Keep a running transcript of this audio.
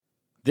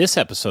This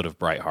episode of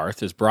Bright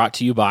Hearth is brought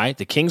to you by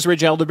the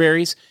Kingsridge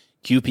Elderberries,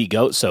 QP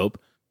Goat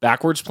Soap,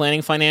 Backwards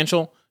Planning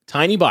Financial,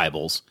 Tiny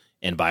Bibles,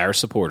 and by our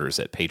supporters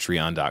at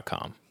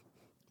patreon.com.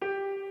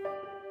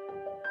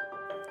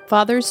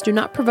 Fathers, do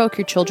not provoke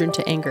your children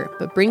to anger,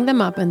 but bring them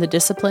up in the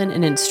discipline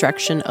and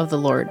instruction of the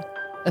Lord.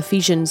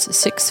 Ephesians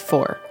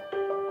 6:4.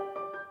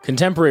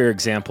 Contemporary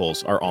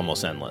examples are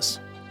almost endless.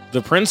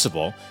 The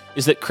principle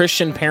is that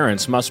Christian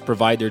parents must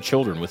provide their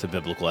children with a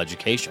biblical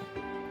education.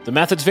 The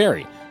methods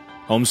vary: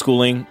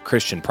 homeschooling,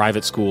 Christian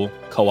private school,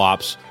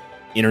 co-ops,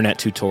 internet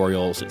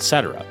tutorials,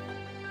 etc.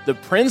 The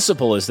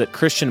principle is that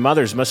Christian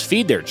mothers must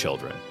feed their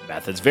children.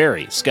 Methods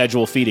vary: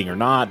 schedule feeding or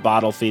not,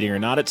 bottle feeding or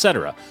not,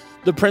 etc.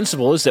 The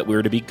principle is that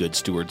we're to be good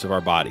stewards of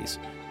our bodies.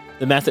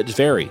 The methods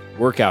vary: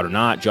 workout or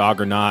not, jog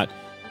or not,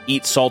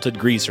 eat salted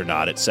grease or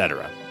not,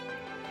 etc.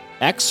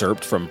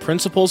 Excerpt from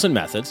Principles and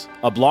Methods,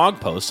 a blog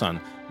post on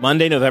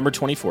Monday, November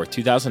 24th,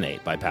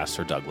 2008 by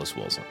Pastor Douglas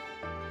Wilson.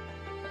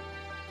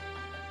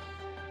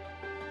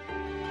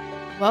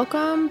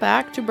 Welcome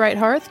back to Bright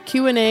Hearth,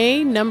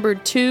 Q&A number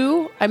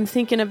 2. I'm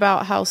thinking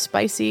about how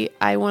spicy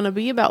I want to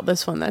be about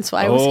this one. That's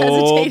why I was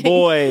hesitating. Oh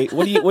boy,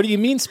 what do you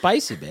mean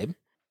spicy, babe?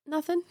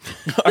 Nothing.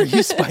 Are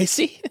you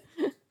spicy?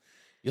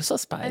 You're so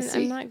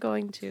spicy. I'm not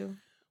going to.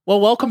 Well,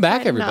 welcome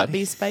back, everybody. Not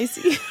be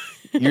spicy.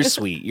 You're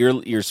sweet.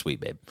 You're sweet,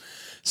 babe.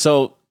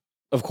 So,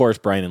 of course,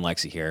 Brian and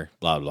Lexi here.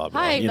 Blah blah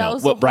blah. Hi, that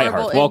was a Bright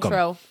horrible Hearth. Welcome.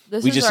 intro.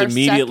 This We is just our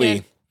immediately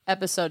second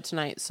episode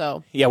tonight.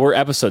 So yeah, we're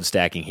episode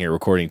stacking here,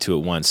 recording 2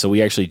 at once. So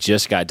we actually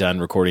just got done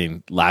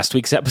recording last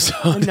week's episode.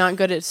 I'm not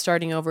good at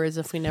starting over as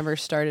if we never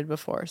started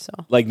before. So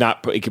like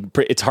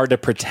it's hard to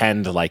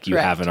pretend like you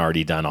Correct. haven't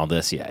already done all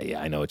this.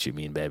 Yeah, I know what you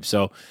mean, babe.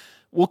 So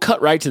we'll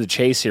cut right to the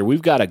chase here.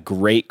 We've got a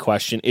great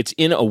question. It's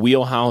in a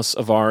wheelhouse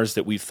of ours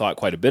that we've thought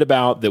quite a bit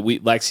about, that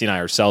Lexi and I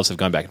ourselves have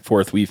gone back and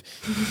forth. We've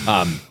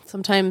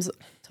sometimes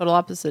total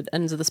opposite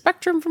ends of the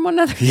spectrum from one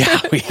another. Yeah,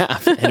 we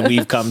have. And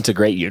we've come to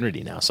great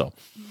unity now. So,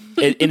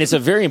 and it's a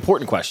very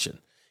important question.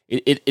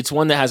 It's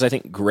one that has, I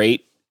think,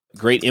 great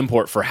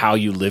import for how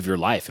you live your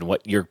life and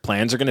what your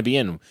plans are going to be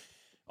and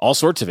all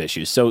sorts of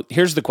issues. So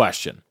here's the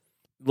question.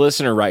 The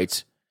listener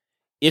writes,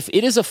 if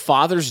it is a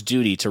father's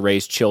duty to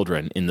raise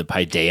children in the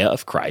paideia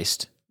of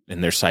Christ,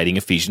 and they're citing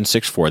Ephesians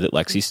 6:4 that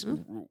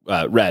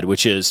Lexi read,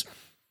 which is,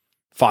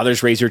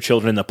 fathers raise your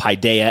children in the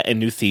paideia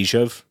and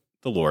nouthesia of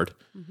the Lord,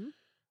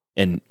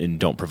 and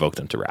don't provoke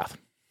them to wrath.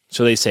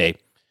 So they say,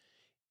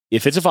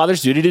 if it's a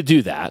father's duty to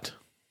do that,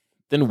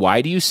 then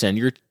why do you send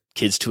your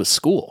kids to a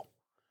school?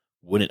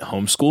 Wouldn't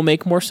homeschool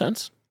make more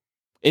sense?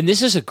 And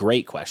this is a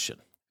great question.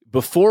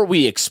 Before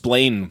we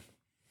explain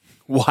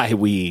why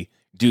we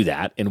do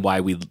that and why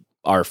we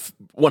are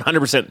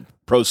 100%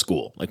 pro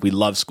school, like we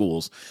love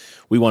schools,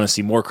 we want to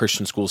see more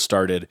Christian schools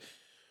started.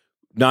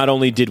 Not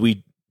only did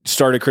we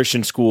start a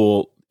Christian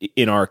school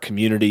in our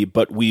community,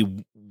 but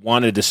we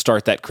wanted to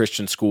start that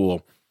Christian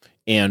school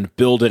and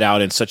build it out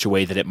in such a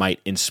way that it might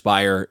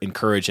inspire,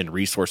 encourage, and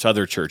resource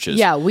other churches.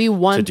 Yeah, we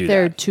want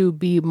there that. to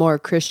be more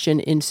Christian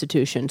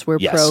institutions. We're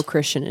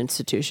pro-Christian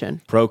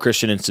institution.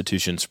 Pro-Christian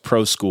institutions,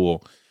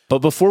 pro-school. But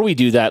before we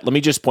do that, let me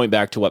just point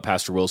back to what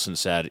Pastor Wilson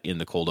said in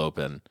the cold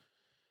open.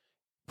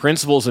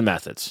 Principles and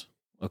methods,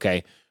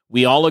 okay?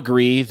 We all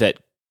agree that,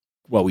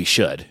 well, we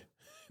should,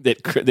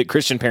 that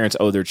Christian parents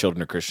owe their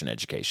children a Christian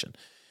education.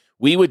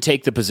 We would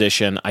take the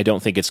position, I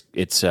don't think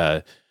it's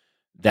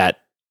that,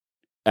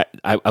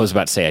 I was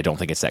about to say I don't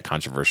think it's that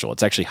controversial.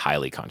 It's actually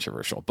highly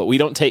controversial. But we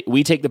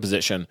take the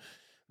position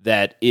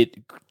that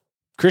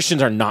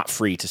Christians are not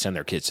free to send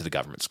their kids to the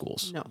government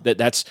schools. No.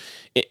 That's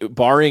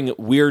barring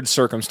weird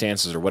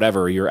circumstances or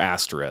whatever, your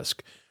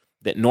asterisk,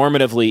 that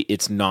normatively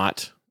it's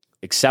not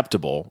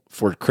acceptable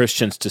for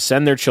Christians to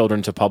send their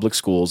children to public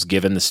schools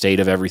given the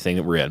state of everything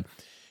that we're in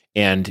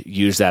and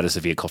use that as a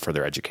vehicle for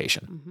their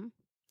education. Mm-hmm.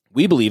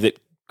 We believe that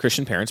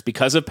Christian parents,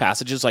 because of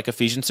passages like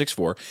Ephesians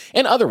 6:4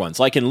 and other ones,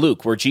 like in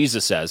Luke, where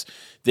Jesus says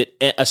that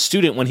a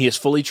student, when he is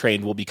fully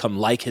trained, will become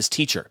like his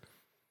teacher.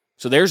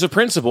 So there's a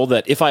principle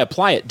that if I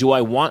apply it, do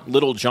I want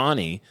little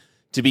Johnny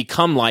to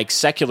become like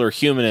secular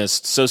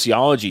humanist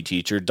sociology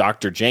teacher,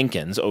 Dr.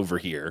 Jenkins over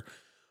here?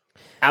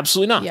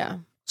 Absolutely not. Yeah.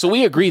 So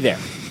we agree there.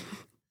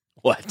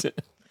 What?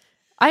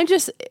 I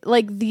just,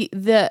 like,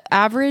 the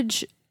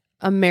average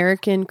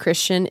American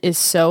Christian is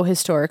so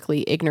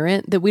historically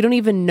ignorant that we don't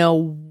even know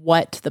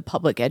what the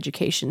public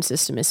education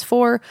system is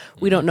for.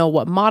 We don't know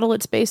what model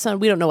it's based on.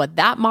 We don't know what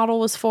that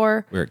model was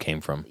for. Where it came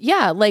from.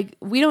 Yeah, like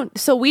we don't.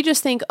 So we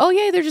just think, oh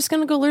yeah, they're just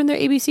going to go learn their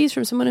ABCs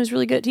from someone who's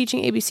really good at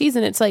teaching ABCs.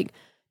 And it's like,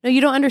 no, you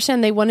don't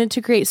understand. They wanted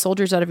to create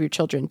soldiers out of your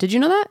children. Did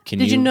you know that?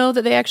 Did you know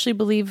that they actually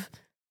believe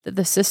that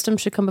the system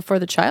should come before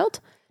the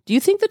child? Do you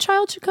think the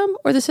child should come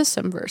or the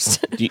system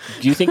first? Do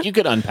you think you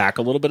could unpack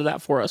a little bit of that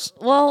for us?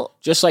 Well,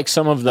 just like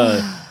some of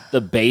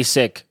the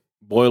basic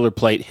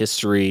boilerplate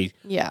history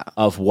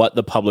of what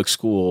the public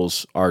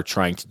schools are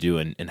trying to do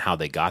and how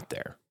they got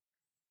there.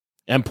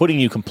 I'm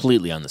putting you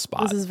completely on the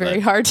spot. This is very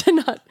hard to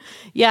not.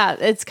 Yeah,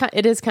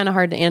 it is kind of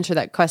hard to answer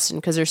that question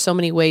because there's so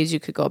many ways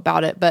you could go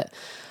about it. But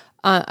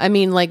I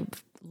mean, like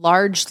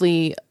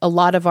largely a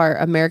lot of our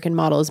American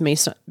model is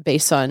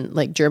based on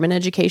like German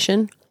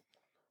education.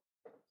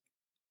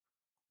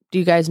 Do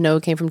you guys know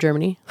it came from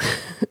Germany?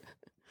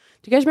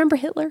 Do you guys remember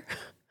Hitler?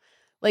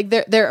 Like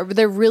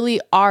there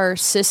really are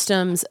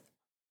systems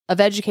of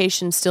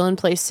education still in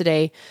place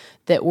today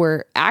that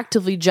were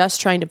actively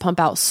just trying to pump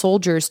out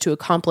soldiers to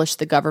accomplish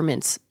the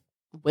government's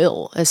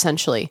will,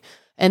 essentially.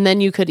 And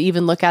then you could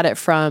even look at it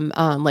from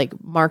like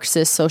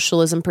Marxist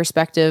socialism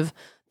perspective,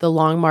 the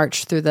long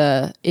march through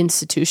the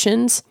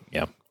institutions.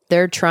 Yeah.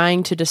 They're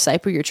trying to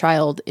disciple your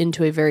child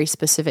into a very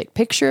specific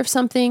picture of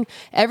something.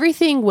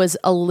 Everything was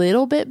a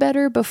little bit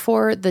better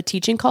before the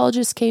teaching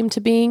colleges came to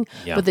being,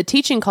 but the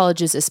teaching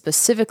colleges is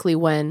specifically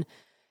when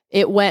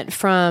it went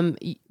from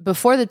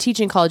before the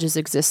teaching colleges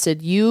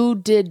existed.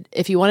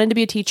 If you wanted to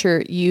be a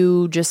teacher,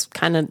 you just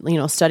kind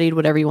of, studied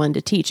whatever you wanted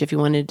to teach. If you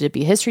wanted to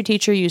be a history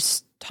teacher, you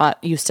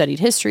studied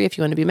history. If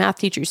you wanted to be a math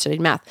teacher, you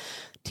studied math.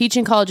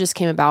 Teaching colleges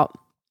came about.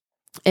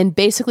 And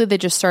basically, they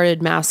just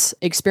started mass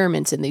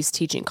experiments in these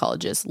teaching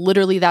colleges.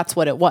 Literally, that's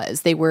what it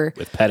was. They were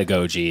with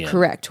pedagogy,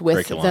 correct,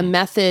 with the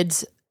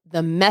methods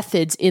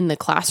in the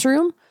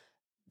classroom.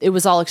 It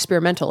was all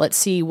experimental. Let's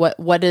see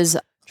what is.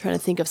 I'm trying to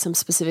think of some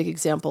specific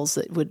examples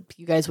that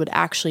you guys would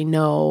actually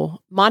know.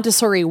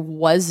 Montessori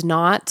was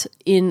not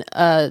in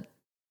a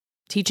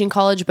teaching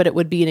college, but it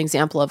would be an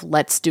example of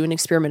let's do an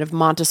experiment of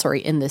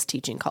Montessori in this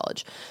teaching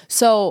college.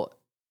 So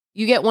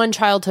you get one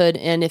childhood,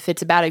 and if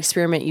it's a bad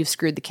experiment, you've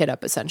screwed the kid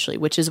up, essentially,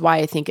 which is why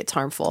I think it's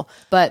harmful.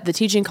 But the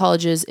teaching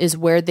colleges is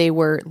where they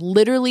were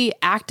literally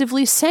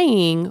actively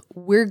saying,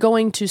 we're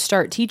going to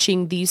start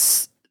teaching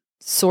these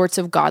sorts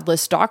of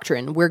godless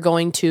doctrine. We're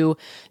going to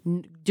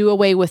do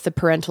away with the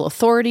parental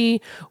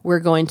authority. We're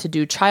going to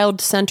do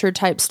child-centered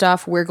type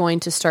stuff. We're going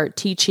to start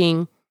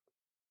teaching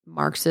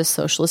Marxist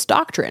socialist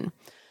doctrine.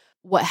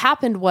 What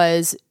happened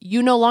was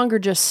you no longer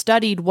just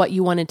studied what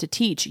you wanted to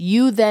teach.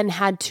 You then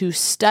had to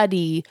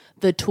study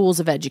the tools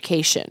of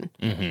education.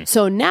 Mm-hmm.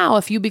 So now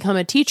if you become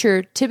a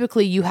teacher,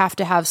 typically you have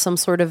to have some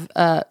sort of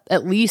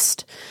at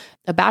least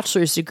a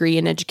bachelor's degree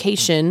in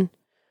education,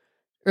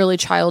 early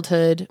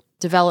childhood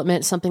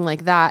development, something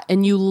like that.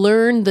 And you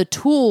learn the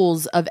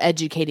tools of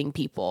educating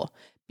people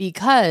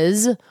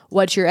because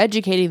what you're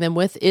educating them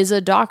with is a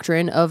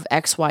doctrine of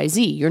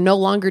XYZ. You're no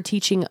longer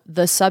teaching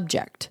the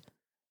subject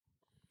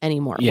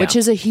anymore, which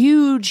is a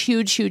huge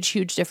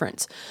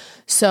difference.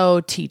 So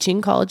teaching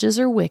colleges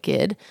are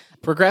wicked.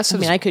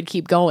 Progressives, I could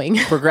keep going.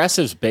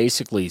 Progressives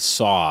basically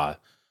saw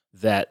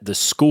that the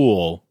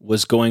school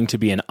was going to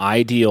be an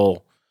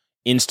ideal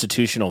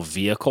institutional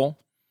vehicle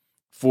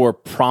for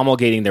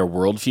promulgating their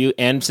worldview.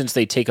 And since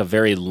they take a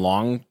very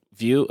long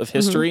view of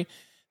history,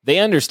 they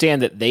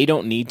understand that they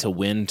don't need to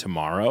win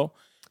tomorrow.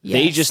 Yes.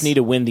 They just need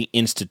to win the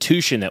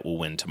institution that will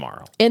win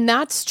tomorrow. And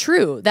that's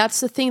true. That's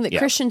the thing that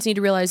Christians need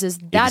to realize is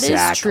that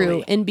is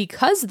true. And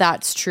because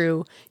that's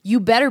true,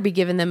 you better be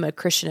giving them a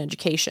Christian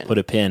education. Put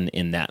a pin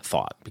in that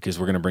thought because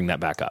we're going to bring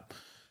that back up.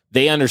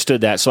 They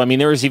understood that. So,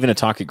 there was even a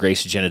talk at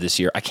Grace Agenda this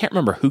year. I can't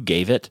remember who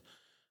gave it,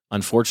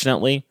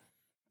 unfortunately.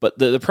 But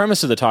the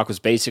premise of the talk was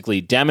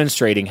basically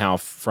demonstrating how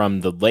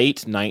from the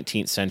late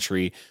 19th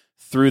century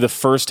through the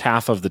first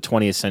half of the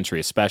 20th century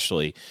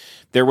especially,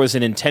 there was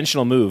an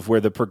intentional move where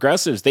the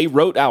progressives, they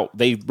wrote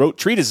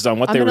treatises on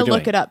what they were doing. I'm going to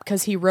look it up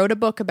because he wrote a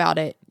book about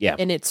it. Yeah.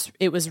 And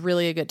it was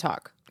really a good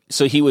talk.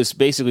 So he was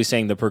basically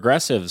saying the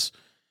progressives,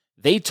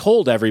 they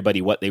told everybody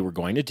what they were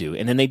going to do,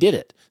 and then they did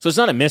it. So it's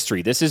not a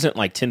mystery. This isn't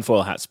like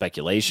tinfoil hat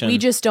speculation. We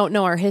just don't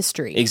know our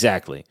history.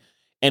 Exactly.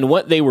 And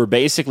what they were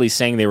basically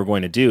saying they were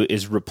going to do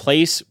is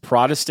replace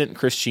Protestant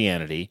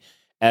Christianity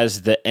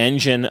as the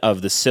engine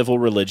of the civil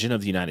religion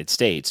of the United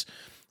States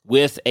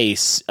with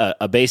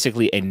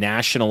basically a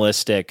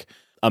nationalistic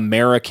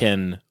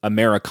Americana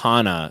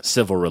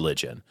civil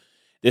religion.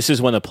 This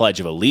is when the Pledge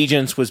of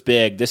Allegiance was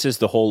big. This is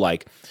the whole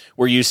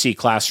where you see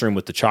classroom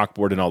with the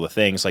chalkboard and all the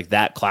things, like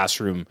that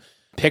classroom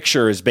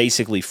picture is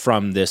basically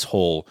from this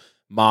whole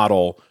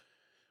model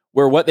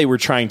where what they were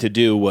trying to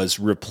do was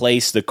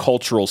replace the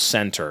cultural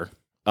center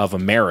of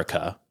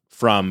America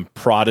from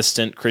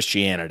Protestant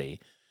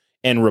Christianity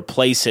and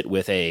replace it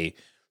with a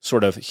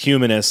sort of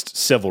humanist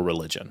civil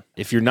religion.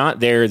 If you're not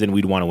there, then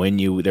we'd want to win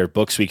you. There are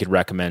books we could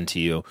recommend to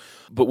you,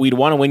 but we'd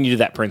want to win you to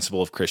that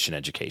principle of Christian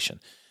education.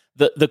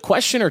 The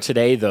questioner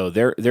today, though,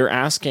 they're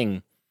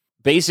asking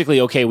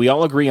basically, okay, we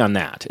all agree on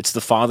that. It's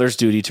the father's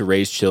duty to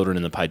raise children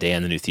in the paideia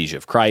and the nouthesia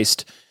of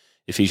Christ,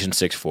 Ephesians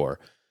 6:4.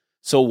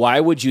 So why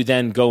would you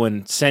then go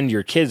and send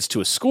your kids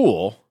to a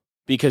school?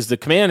 Because the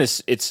command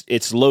is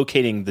it's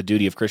locating the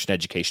duty of Christian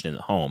education in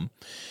the home,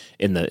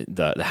 in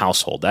the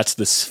household. That's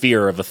the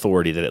sphere of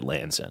authority that it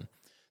lands in.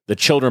 The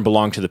children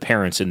belong to the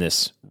parents in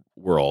this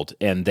world,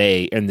 and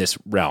they in this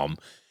realm.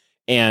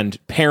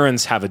 And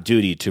parents have a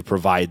duty to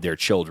provide their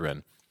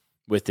children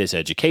with this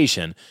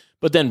education.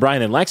 But then,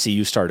 Brian and Lexi,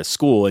 you start a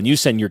school, and you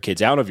send your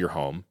kids out of your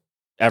home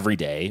every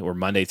day or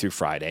Monday through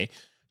Friday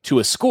to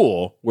a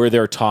school where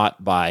they're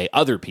taught by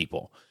other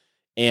people.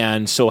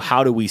 And so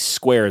how do we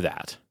square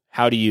that?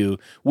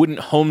 Wouldn't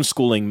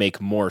homeschooling make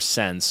more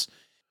sense?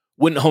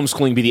 Wouldn't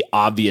homeschooling be the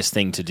obvious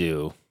thing to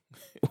do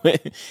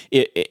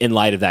in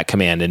light of that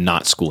command and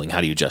not schooling?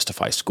 How do you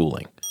justify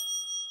schooling?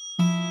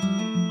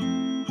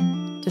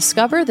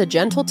 Discover the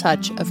gentle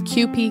touch of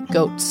QP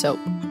Goat Soap.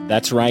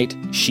 That's right.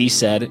 She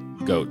said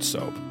goat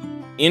soap.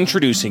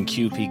 Introducing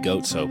QP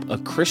Goat Soap, a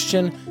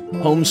Christian,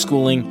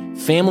 homeschooling,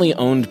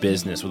 family-owned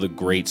business with a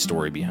great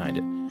story behind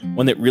it.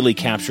 One that really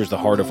captures the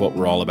heart of what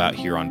we're all about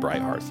here on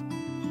Bright Hearth.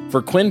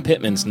 For Quinn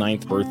Pittman's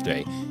 9th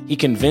birthday, he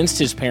convinced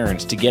his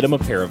parents to get him a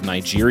pair of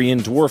Nigerian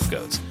dwarf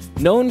goats,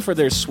 known for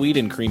their sweet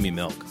and creamy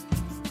milk.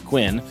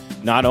 Quinn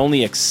not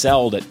only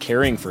excelled at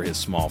caring for his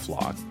small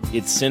flock,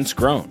 it's since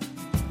grown.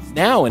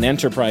 Now an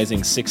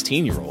enterprising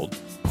 16-year-old,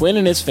 Quinn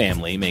and his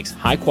family makes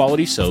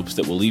high-quality soaps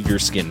that will leave your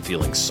skin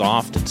feeling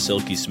soft and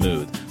silky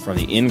smooth from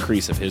the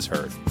increase of his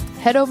herd.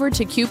 Head over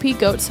to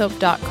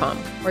qpgoatsoap.com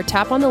or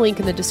tap on the link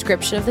in the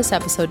description of this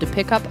episode to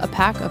pick up a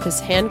pack of his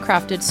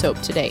handcrafted soap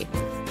today.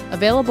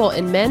 Available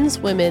in men's,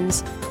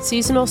 women's,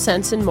 seasonal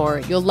scents, and more,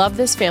 you'll love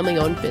this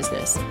family-owned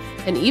business.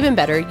 And even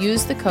better,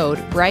 use the code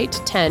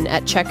BRIGHT10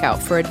 at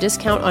checkout for a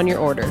discount on your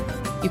order.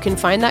 You can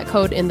find that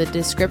code in the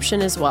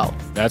description as well.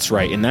 That's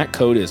right, and that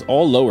code is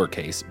all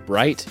lowercase,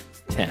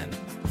 BRIGHT10,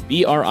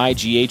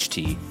 BRIGHT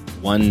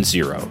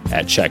 10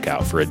 at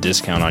checkout for a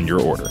discount on your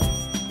order.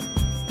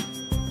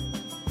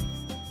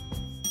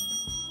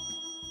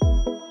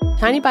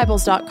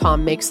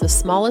 tinybibles.com makes the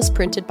smallest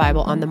printed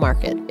Bible on the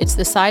market. It's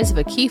the size of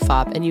a key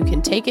fob, and you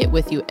can take it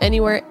with you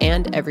anywhere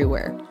and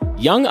everywhere.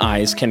 Young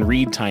eyes can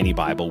read Tiny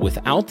Bible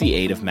without the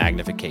aid of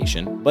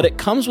magnification, but it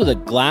comes with a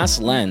glass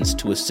lens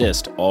to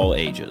assist all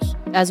ages.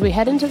 As we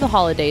head into the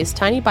holidays,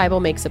 Tiny Bible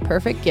makes a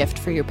perfect gift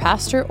for your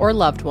pastor or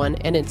loved one,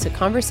 and it's a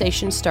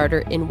conversation starter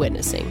in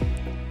witnessing.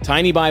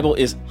 Tiny Bible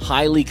is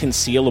highly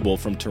concealable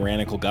from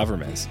tyrannical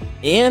governments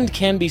and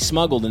can be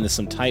smuggled into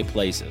some tight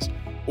places.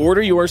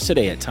 Order yours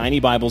today at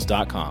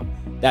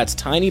tinybibles.com. That's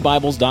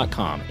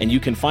tinybibles.com, and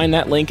you can find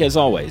that link, as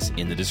always,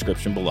 in the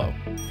description below.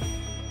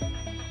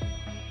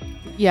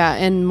 Yeah,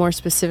 and more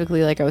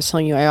specifically, like I was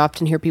telling you, I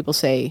often hear people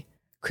say,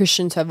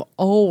 Christians have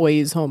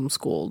always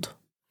homeschooled.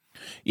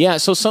 Yeah,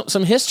 so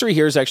some history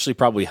here is actually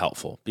probably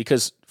helpful,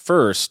 because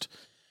first,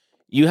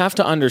 you have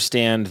to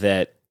understand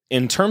that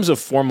in terms of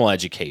formal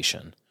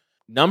education,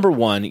 number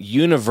one,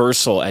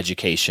 universal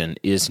education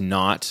is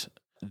not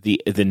the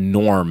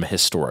norm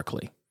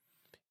historically.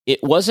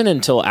 It wasn't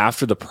until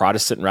after the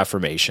Protestant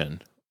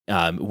Reformation,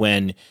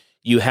 when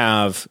you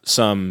have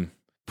some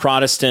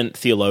Protestant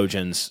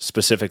theologians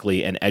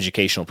specifically and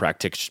educational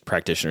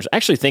practitioners. I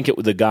actually think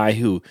the guy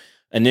who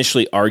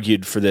initially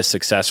argued for this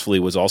successfully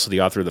was also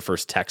the author of the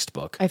first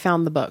textbook. I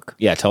found the book.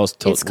 Yeah, tell us.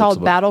 It's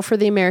called Battle for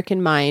the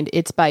American Mind.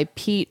 It's by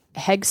Pete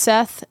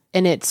Hegseth,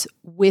 and it's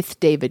with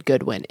David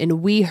Goodwin.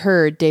 And we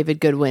heard David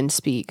Goodwin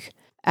speak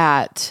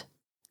at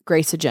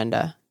Grace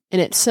Agenda. And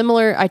it's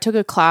similar. I took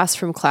a class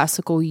from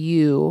Classical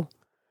U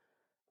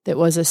that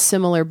was a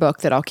similar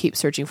book that I'll keep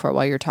searching for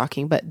while you're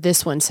talking. But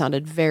this one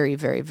sounded very,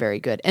 very, very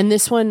good. And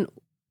this one...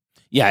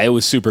 Yeah, it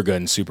was super good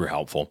and super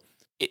helpful.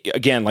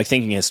 Again, like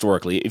thinking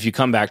historically, if you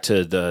come back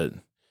to the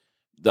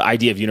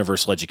idea of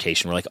universal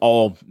education, where like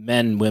all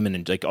men, women,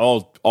 and like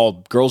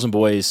all girls and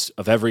boys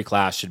of every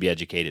class should be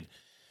educated.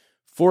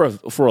 For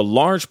a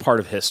large part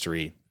of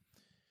history,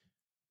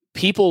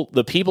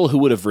 the people who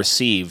would have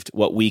received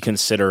what we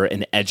consider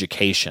an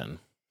education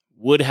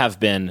would have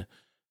been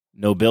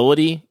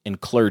nobility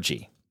and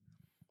clergy,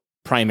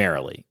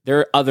 primarily. There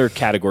are other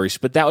categories,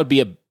 but that would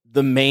be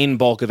the main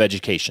bulk of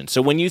education.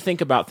 So when you think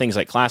about things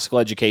like classical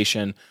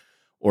education,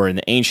 or in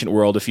the ancient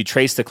world, if you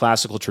trace the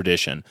classical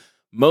tradition,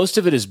 most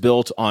of it is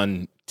built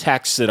on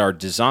texts that are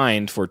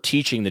designed for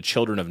teaching the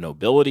children of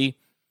nobility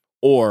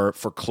or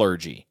for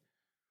clergy,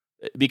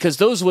 because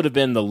those would have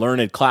been the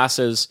learned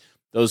classes.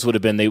 Those would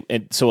have been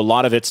so a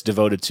lot of it's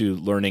devoted to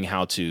learning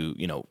how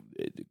to,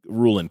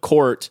 rule in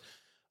court,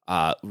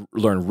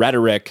 learn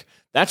rhetoric.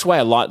 That's why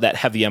a lot that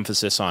heavy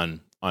emphasis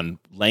on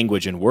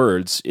language and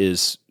words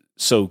is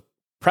so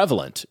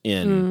prevalent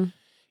in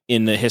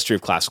the history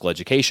of classical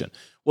education.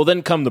 Well,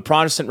 then come the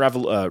Protestant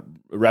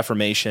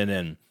Reformation,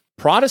 and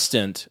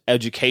Protestant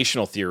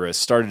educational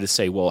theorists started to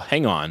say, well,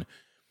 hang on,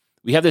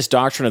 we have this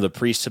doctrine of the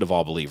priesthood of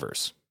all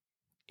believers.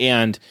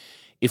 And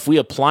if we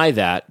apply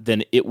that,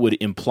 then it would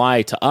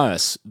imply to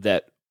us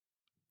that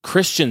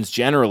Christians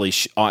generally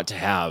ought to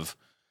have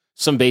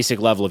some basic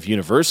level of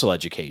universal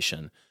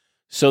education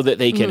so that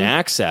they can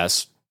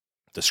access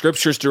the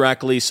scriptures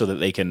directly, so that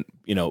they can,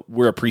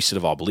 we're a priesthood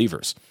of all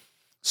believers.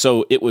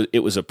 So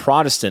it was a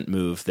Protestant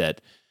move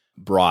that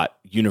brought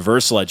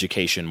universal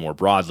education more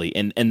broadly.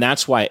 And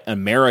that's why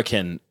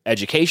American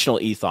educational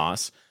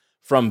ethos,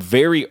 from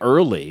very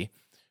early,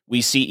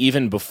 we see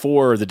even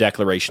before the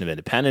Declaration of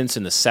Independence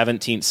in the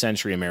 17th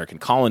century American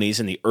colonies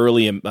and the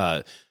early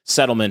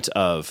settlement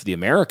of the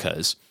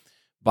Americas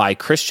by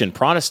Christian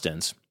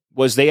Protestants,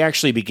 was they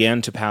actually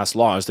began to pass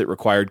laws that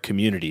required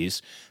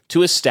communities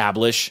to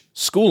establish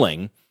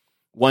schooling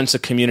once a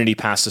community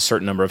passed a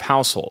certain number of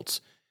households.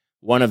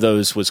 One of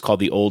those was called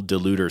the Old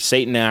Deluder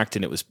Satan Act,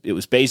 and it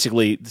was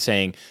basically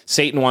saying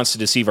Satan wants to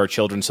deceive our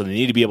children, so they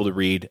need to be able to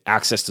read,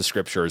 access the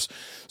scriptures.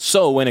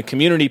 So when a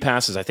community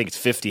passes, I think it's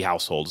 50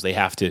 households, they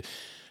have to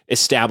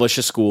establish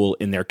a school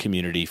in their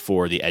community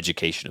for the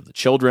education of the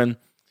children.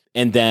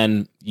 And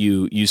then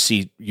you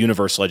see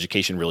universal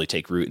education really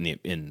take root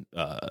in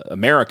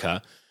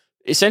America,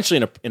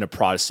 essentially in a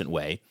Protestant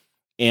way.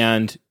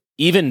 And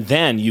even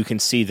then, you can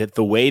see that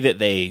the way that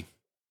they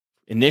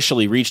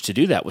initially reached to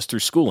do that was through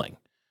schooling,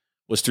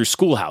 was through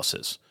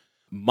schoolhouses.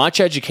 Much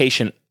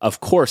education,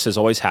 of course, has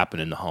always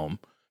happened in the home,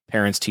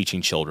 parents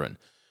teaching children.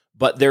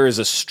 But there is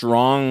a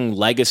strong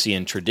legacy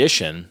and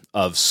tradition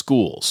of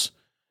schools.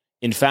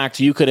 In fact,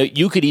 you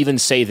could even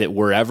say that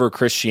wherever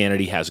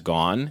Christianity has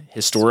gone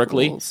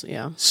historically,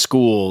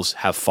 schools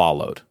have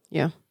followed.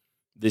 Yeah,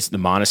 the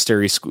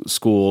monastery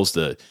schools.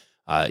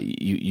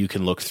 You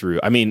can look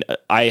through. I mean,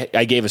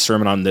 I gave a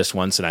sermon on this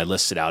once, and I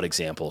listed out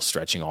examples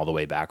stretching all the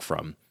way back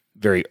from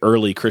very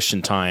early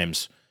Christian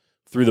times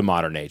through the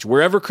modern age.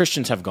 Wherever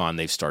Christians have gone,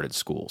 they've started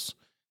schools.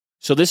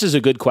 So this is a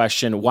good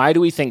question. Why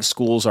do we think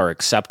schools are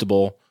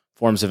acceptable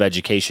forms of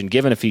education,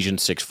 given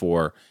Ephesians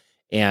 6:4?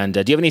 And do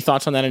you have any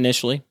thoughts on that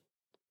initially?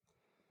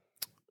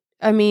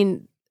 I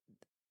mean,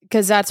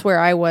 because that's where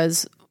I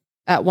was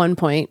at one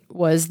point,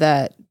 was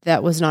that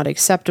was not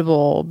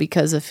acceptable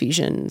because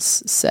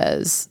Ephesians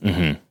says,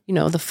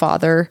 the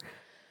father,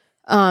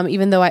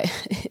 even though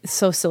it's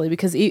so silly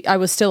because I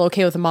was still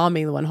okay with the mom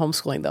being the one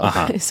homeschooling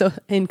though. So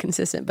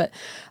inconsistent. But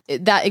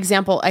that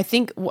example, I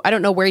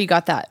don't know where you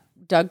got that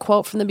Doug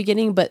quote from the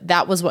beginning, but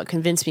that was what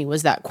convinced me,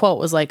 was that quote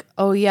was like,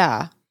 oh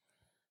yeah,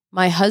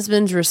 my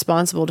husband's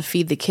responsible to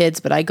feed the kids,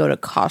 but I go to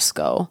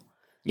Costco.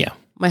 Yeah.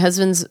 My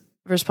husband's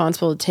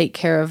responsible to take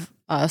care of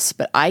us,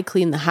 but I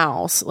clean the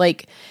house.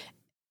 Like,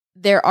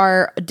 there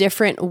are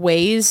different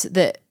ways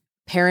that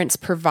parents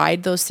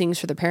provide those things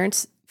for their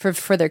parents,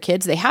 for their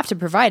kids. They have to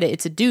provide it.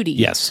 It's a duty.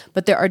 Yes.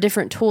 But there are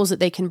different tools that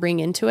they can bring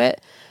into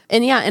it.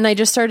 And and I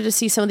just started to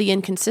see some of the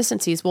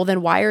inconsistencies. Well,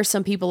 then why are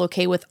some people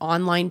okay with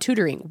online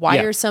tutoring? Why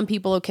are some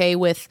people okay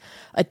with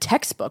a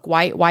textbook?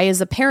 Why is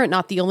the parent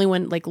not the only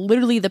one, like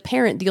literally the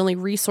parent, the only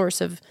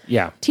resource of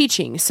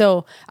teaching?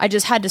 So I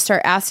just had to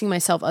start asking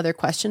myself other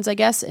questions, I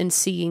guess, and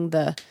seeing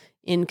the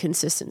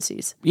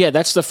inconsistencies. Yeah,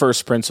 that's the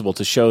first principle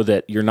to show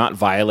that you're not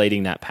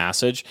violating that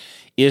passage,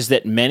 is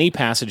that many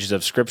passages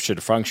of Scripture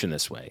function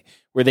this way,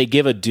 where they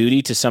give a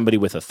duty to somebody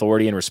with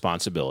authority and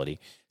responsibility.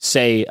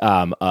 Say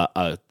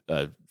a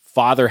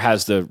father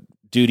has the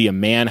duty, a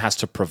man has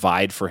to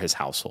provide for his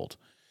household.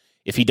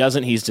 If he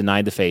doesn't, he's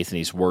denied the faith and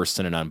he's worse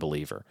than an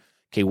unbeliever.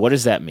 Okay, what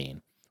does that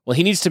mean? Well,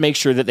 he needs to make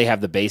sure that they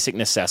have the basic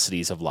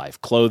necessities of life: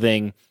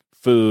 clothing,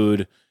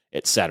 food,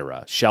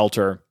 etc.,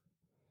 shelter.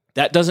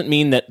 That doesn't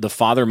mean that the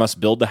father must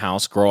build the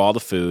house, grow all the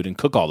food, and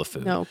cook all the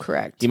food. No,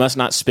 correct. He must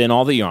not spin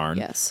all the yarn.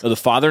 Yes. No, the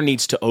father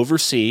needs to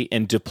oversee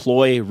and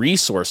deploy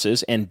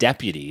resources and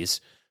deputies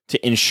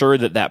to ensure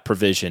that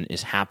provision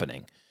is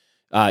happening.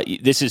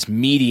 This is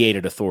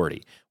mediated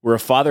authority, where a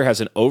father has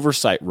an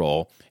oversight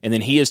role, and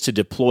then he is to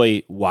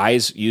deploy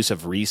wise use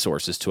of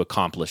resources to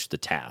accomplish the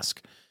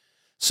task.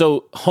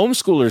 So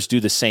homeschoolers do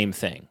the same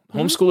thing.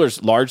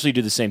 Homeschoolers largely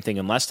do the same thing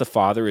unless the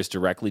father is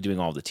directly doing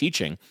all the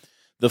teaching.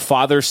 The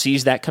father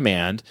sees that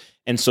command,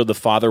 and so the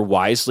father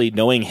wisely,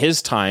 knowing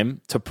his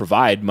time to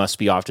provide must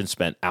be often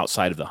spent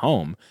outside of the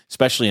home,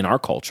 especially in our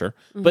culture.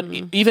 But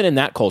even in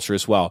that culture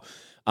as well,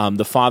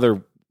 the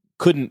father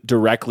couldn't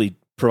directly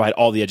provide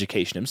all the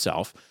education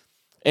himself.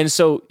 And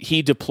so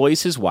he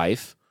deploys his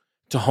wife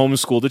to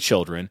homeschool the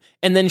children,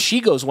 and then she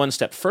goes one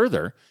step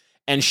further,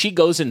 and she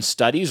goes and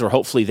studies, or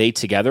hopefully they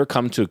together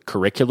come to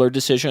curricular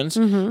decisions,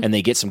 and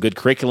they get some good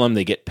curriculum,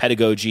 they get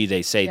pedagogy,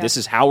 they say, this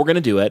is how we're going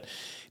to do it.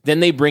 Then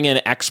they bring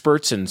in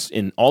experts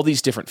in all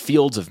these different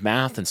fields of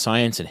math and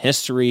science and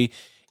history,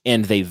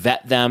 and they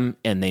vet them,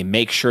 and they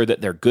make sure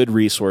that they're good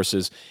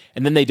resources,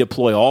 and then they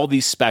deploy all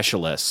these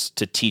specialists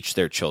to teach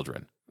their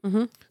children.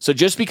 So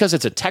just because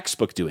it's a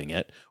textbook doing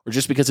it, or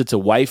just because it's a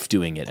wife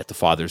doing it at the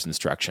father's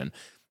instruction,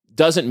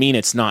 doesn't mean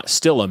it's not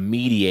still a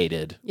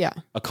mediated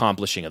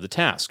accomplishing of the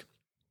task.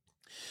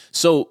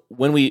 So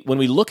when we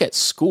look at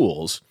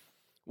schools,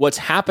 what's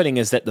happening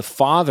is that the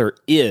father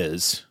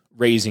is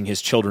raising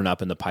his children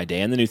up in the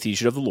paideia and the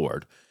nouthesia of the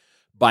Lord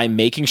by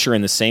making sure,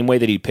 in the same way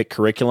that he'd pick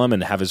curriculum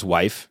and have his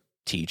wife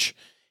teach,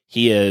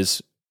 he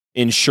is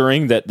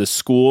ensuring that the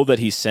school that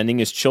he's sending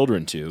his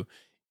children to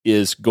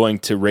is going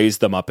to raise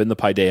them up in the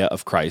paideia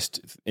of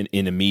Christ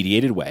in a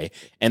mediated way,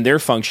 and they're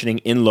functioning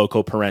in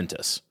loco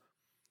parentis,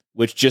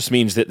 which just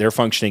means that they're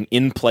functioning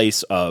in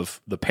place of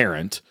the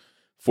parent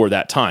for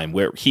that time,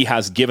 where he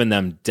has given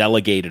them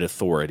delegated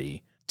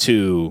authority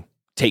to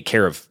take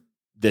care of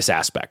this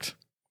aspect.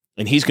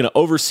 And he's going to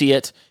oversee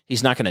it.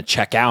 He's not going to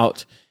check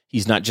out.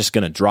 He's not just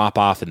going to drop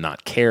off and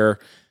not care.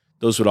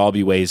 Those would all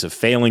be ways of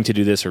failing to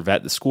do this, or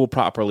vet the school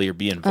properly, or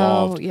be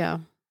involved. Oh, yeah.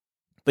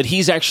 But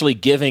he's actually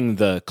giving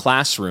the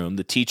classroom,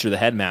 the teacher, the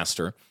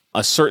headmaster,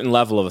 a certain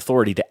level of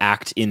authority to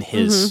act in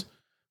his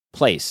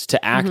place,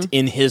 to act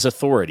in his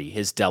authority,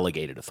 his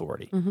delegated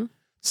authority.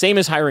 Same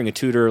as hiring a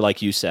tutor,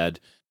 like you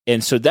said.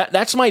 And so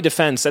that's my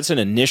defense. That's an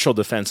initial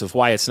defense of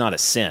why it's not a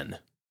sin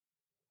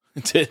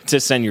to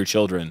send your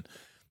children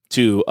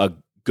to a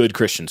good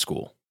Christian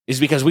school, is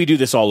because we do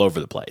this all over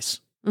the place.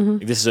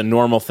 Mm-hmm. This is a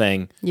normal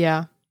thing.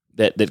 Yeah.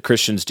 That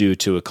Christians do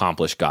to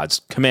accomplish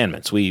God's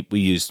commandments. We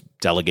use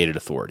delegated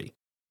authority.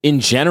 In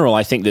general,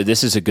 I think that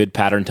this is a good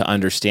pattern to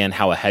understand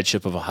how a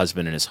headship of a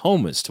husband in his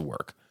home is to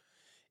work,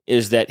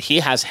 is that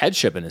he has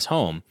headship in his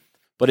home,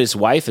 but his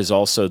wife is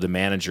also the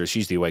manager.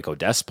 She's the oiko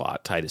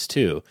despot, Titus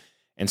 2.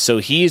 And so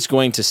he's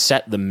going to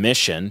set the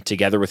mission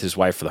together with his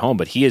wife for the home,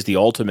 but he is the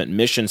ultimate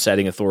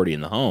mission-setting authority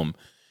in the home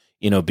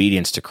in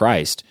obedience to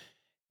Christ.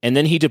 And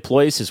then he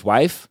deploys his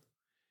wife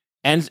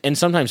and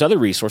sometimes other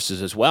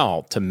resources as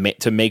well to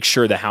make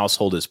sure the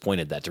household is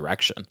pointed that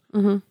direction,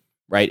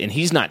 right? And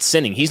he's not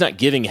sinning. He's not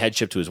giving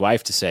headship to his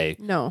wife to say,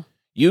 "No,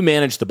 you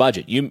manage the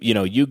budget.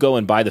 You go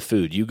and buy the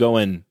food. You go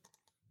and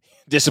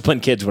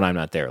discipline kids when I'm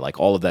not there." Like,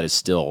 all of that is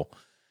still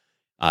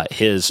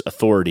his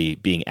authority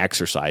being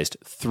exercised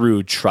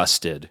through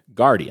trusted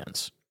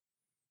guardians.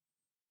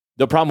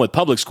 The problem with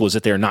public schools is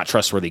that they're not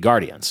trustworthy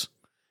guardians.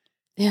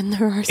 And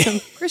there are some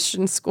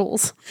Christian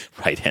schools.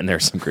 Right, and there are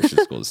some Christian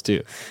schools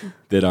too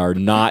that are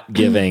not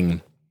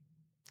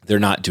they're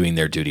not doing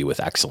their duty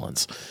with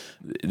excellence.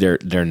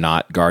 They're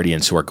not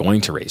guardians who are going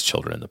to raise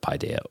children in the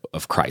paideia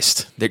of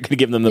Christ. They're going to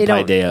give them the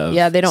paideia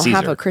of they don't Caesar.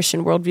 have a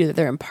Christian worldview that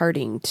they're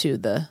imparting to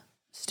the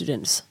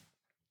students.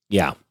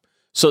 Yeah.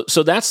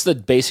 So that's the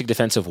basic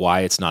defense of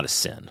why it's not a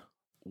sin.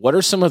 What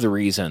are some of the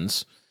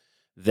reasons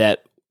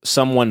that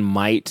someone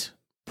might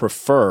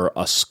prefer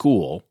a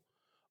school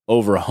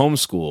over a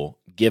homeschool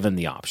given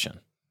the option?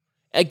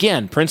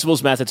 Again,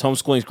 principles, methods,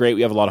 homeschooling is great.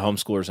 We have a lot of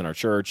homeschoolers in our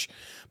church,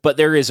 but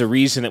there is a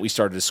reason that we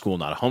started a school,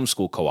 not a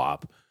homeschool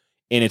co-op,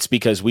 and it's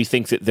because we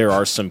think that there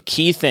are some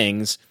key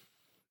things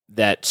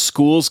that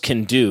schools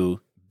can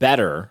do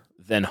better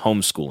than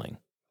homeschooling.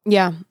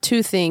 Yeah,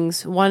 two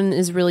things. One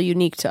is really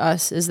unique to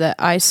us is that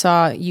I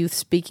saw youth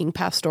speaking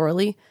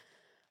pastorally,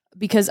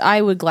 because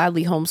I would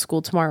gladly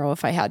homeschool tomorrow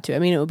if I had to. I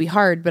mean, it would be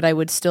hard, but I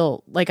would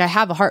still, I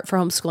have a heart for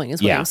homeschooling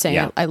is what I'm saying.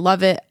 Yeah. I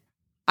love it.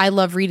 I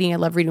love reading. I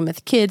love reading with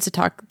the kids,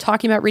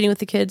 talking about reading with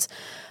the kids.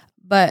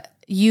 But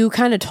you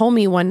kind of told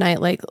me one night,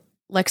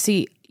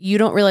 Lexi, you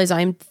don't realize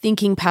I'm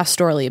thinking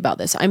pastorally about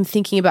this. I'm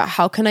thinking about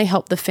how can I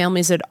help the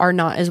families that are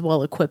not as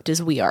well equipped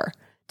as we are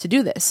to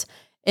do this.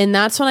 And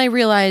that's when I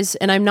realized,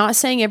 and I'm not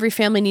saying every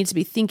family needs to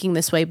be thinking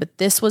this way, but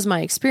this was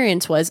my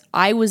experience, was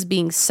I was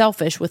being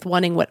selfish with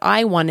wanting what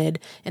I wanted,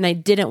 and I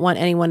didn't want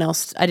anyone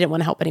else, I didn't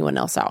want to help anyone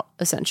else out,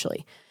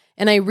 essentially.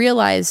 And I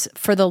realized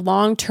for the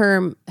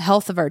long-term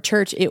health of our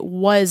church, it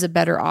was a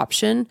better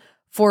option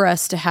for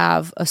us to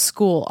have a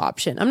school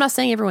option. I'm not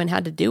saying everyone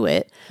had to do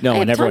it.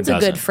 No, and everyone doesn't. I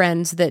have tons of good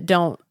friends that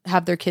don't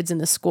have their kids in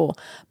the school.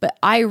 But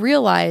I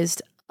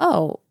realized,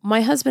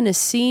 my husband is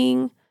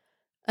seeing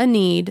a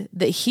need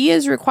that he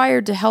is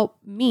required to help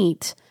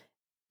meet,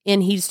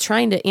 and he's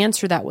trying to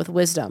answer that with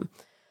wisdom.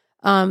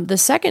 The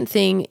second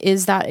thing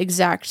is that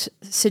exact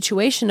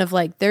situation of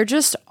there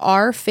just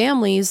are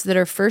families that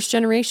are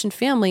first-generation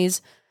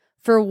families,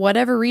 for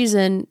whatever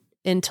reason,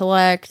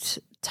 intellect,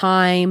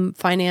 time,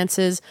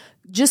 finances,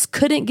 just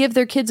couldn't give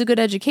their kids a good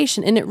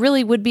education. And it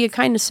really would be a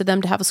kindness to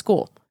them to have a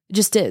school. It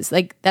just is.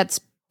 That's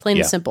plain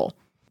and simple.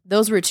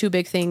 Those were two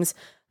big things.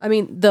 I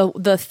mean,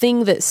 the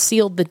thing that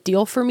sealed the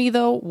deal for me,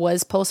 though,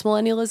 was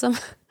postmillennialism,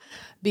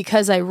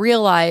 because I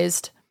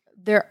realized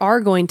there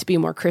are going to be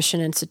more Christian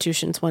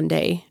institutions one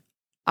day.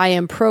 I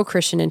am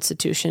pro-Christian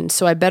institution,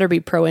 so I better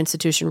be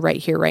pro-institution right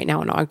here, right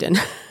now in Ogden.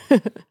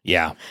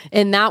 Yeah.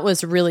 And that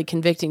was really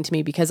convicting to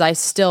me, because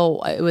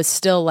it was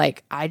still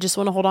I just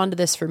want to hold on to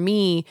this for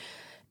me.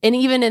 And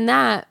even in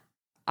that,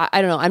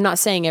 I don't know, I'm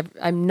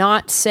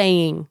not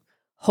saying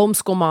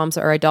homeschool moms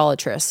are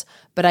idolatrous,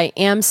 but I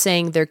am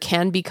saying there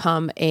can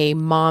become a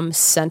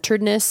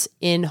mom-centeredness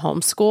in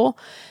homeschool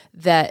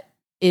that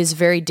is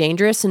very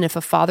dangerous. And if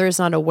a father is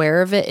not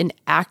aware of it and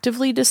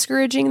actively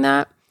discouraging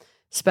that,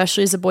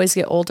 especially as the boys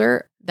get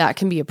older, that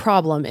can be a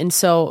problem. And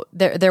so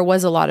there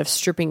was a lot of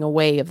stripping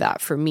away of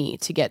that for me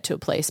to get to a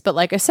place. But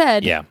like I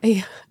said,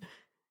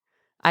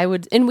 I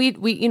would, and we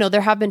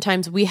there have been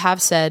times we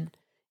have said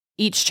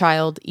each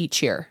child,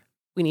 each year,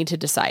 we need to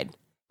decide.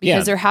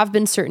 Because there have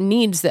been certain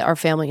needs that our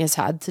family has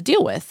had to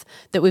deal with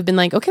that we've been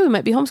okay, we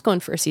might be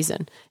homeschooling for a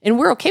season. And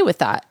we're okay with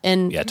that.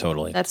 And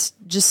totally. That's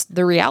just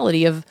the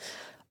reality of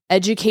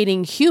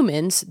educating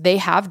humans. They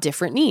have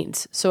different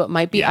needs. So it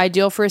might be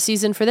ideal for a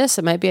season for this.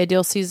 It might be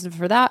ideal season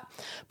for that.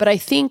 But I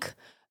think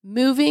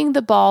moving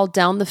the ball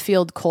down the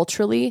field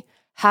culturally,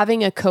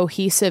 having a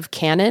cohesive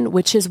canon,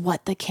 which is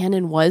what the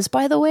canon was,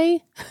 by the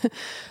way,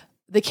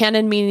 the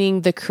canon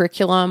meaning the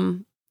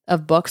curriculum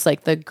of books,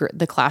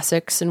 the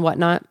classics and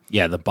whatnot.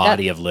 Yeah, the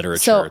body of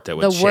literature that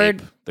would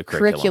shape the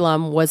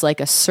curriculum was like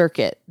a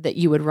circuit that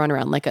you would run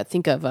around,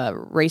 think of a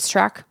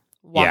racetrack,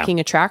 walking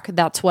a track.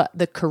 That's what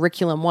the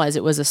curriculum was.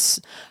 It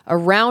was a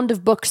round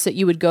of books that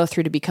you would go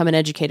through to become an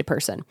educated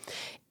person.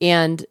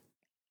 And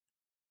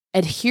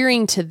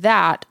adhering to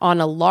that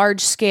on a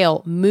large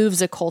scale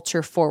moves a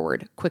culture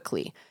forward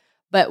quickly.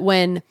 But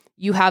when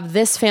you have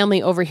this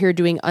family over here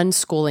doing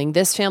unschooling,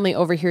 this family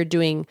over here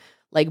doing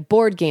like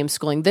board game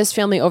schooling, this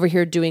family over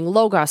here doing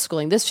Logos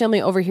schooling, this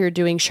family over here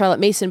doing Charlotte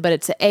Mason, but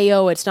it's the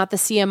AO, it's not the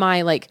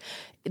CMI. Like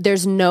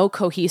there's no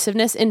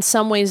cohesiveness. In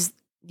some ways,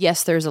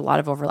 yes, there's a lot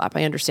of overlap.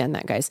 I understand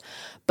that, guys.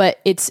 But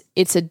it's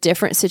a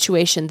different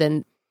situation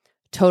than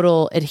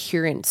total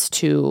adherence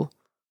to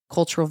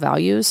cultural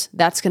values.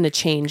 That's going to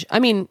change. I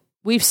mean,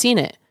 we've seen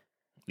it.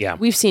 Yeah.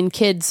 We've seen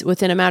kids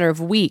within a matter of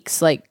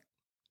weeks, like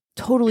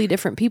totally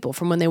different people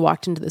from when they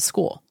walked into the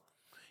school.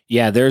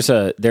 Yeah, there's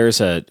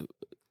an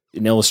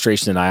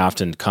illustration that I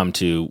often come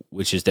to,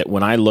 which is that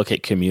when I look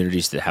at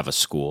communities that have a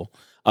school,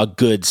 a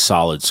good,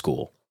 solid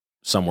school,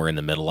 somewhere in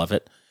the middle of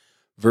it,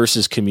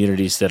 versus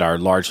communities that are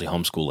largely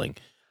homeschooling,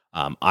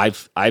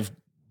 I've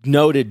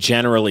noted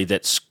generally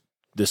that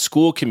the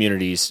school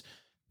communities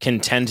can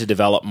tend to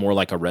develop more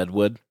like a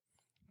redwood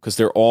because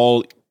they're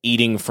all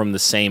eating from the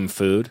same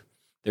food.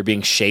 They're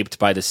being shaped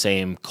by the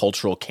same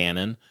cultural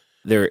canon.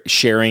 They're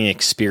sharing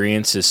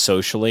experiences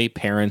socially,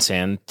 parents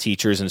and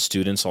teachers and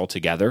students all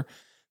together.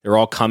 They're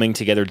all coming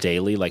together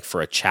daily, like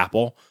for a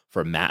chapel,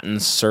 for a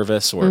matins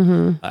service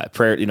or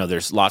prayer. You know,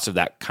 there's lots of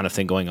that kind of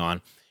thing going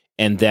on.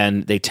 And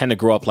then they tend to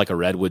grow up like a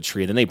redwood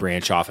tree, and then they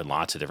branch off in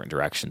lots of different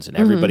directions. And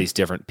everybody's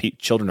different.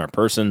 Children are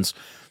persons.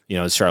 You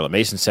know, as Charlotte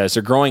Mason says,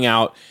 they're growing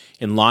out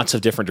in lots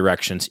of different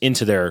directions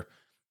into their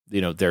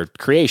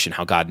creation,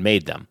 how God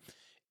made them.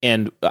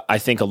 And I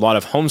think a lot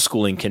of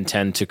homeschooling can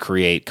tend to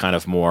create kind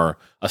of more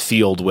a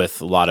field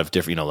with a lot of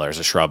different, there's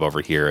a shrub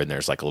over here and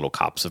there's like a little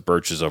copse of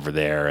birches over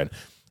there. And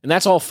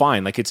that's all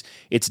fine. Like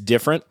it's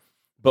different.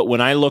 But when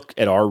I look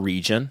at our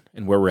region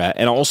and where we're at,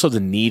 and also the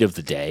need of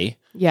the day,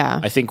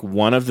 I think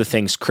one of the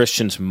things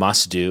Christians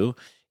must do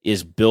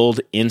is build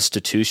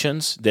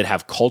institutions that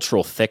have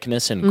cultural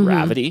thickness and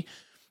gravity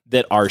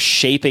that are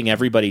shaping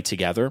everybody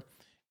together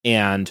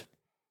and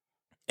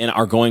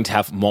are going to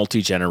have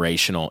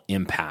multi-generational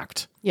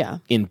impact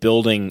in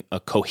building a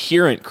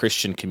coherent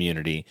Christian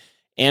community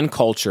and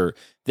culture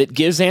that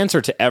gives answer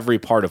to every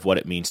part of what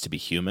it means to be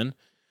human.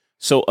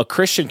 So a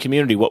Christian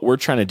community, what we're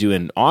trying to do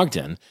in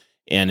Ogden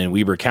and in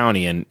Weber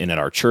County and at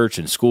our church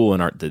and school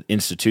and the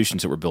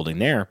institutions that we're building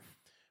there,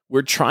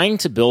 we're trying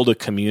to build a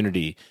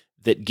community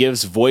that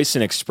gives voice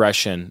and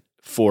expression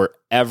for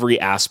every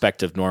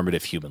aspect of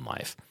normative human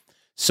life.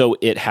 So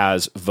it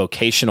has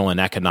vocational and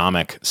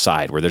economic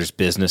side where there's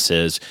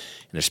businesses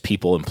and there's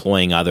people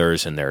employing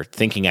others and they're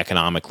thinking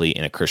economically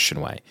in a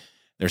Christian way.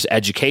 There's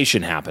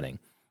education happening.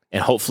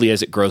 And hopefully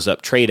as it grows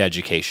up, trade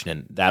education,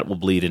 and that will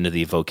bleed into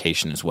the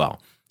vocation as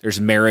well. There's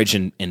marriage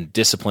and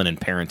discipline and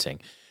parenting.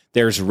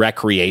 There's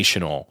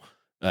recreational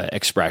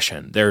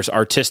expression. There's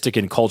artistic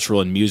and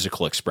cultural and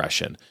musical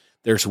expression.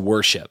 There's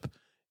worship.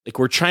 Like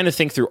we're trying to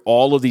think through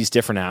all of these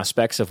different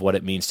aspects of what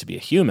it means to be a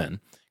human,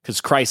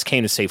 because Christ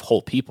came to save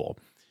whole people,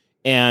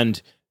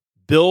 and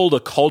build a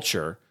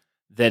culture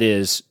that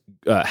is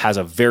has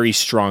a very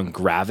strong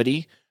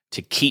gravity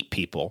to keep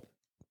people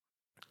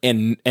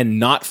and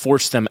not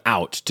force them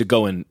out to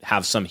go and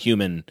have some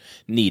human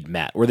need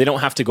met, where they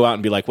don't have to go out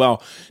and be like,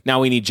 well, now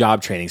we need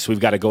job training, so we've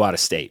got to go out of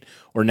state,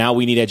 or now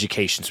we need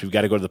education, so we've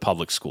got to go to the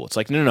public school. It's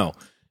like, no.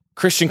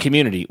 Christian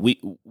community,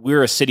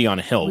 we're a city on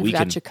a hill. We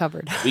got you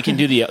covered. We can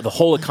do the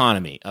whole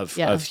economy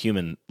of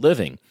human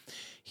living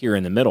here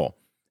in the middle.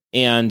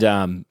 And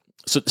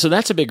so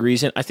that's a big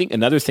reason. I think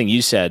another thing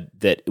you said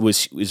that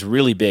was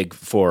really big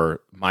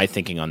for my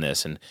thinking on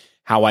this and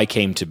how I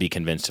came to be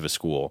convinced of a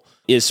school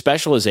is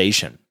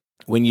specialization.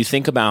 When you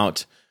think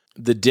about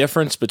the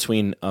difference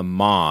between a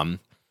mom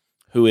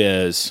who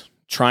is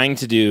trying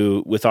to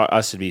do, with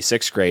us to be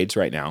 6 grades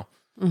right now,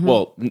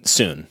 well,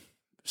 soon,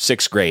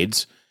 6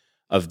 grades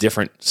of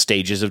different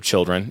stages of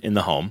children in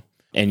the home,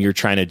 and you're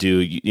trying to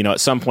do, at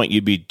some point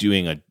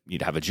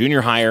you'd have a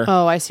junior higher.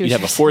 Oh, I see. You'd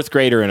have a 4th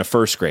grader and a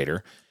 1st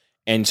grader.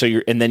 And so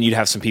then you'd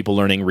have some people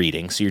learning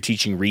reading. So you're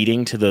teaching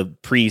reading to the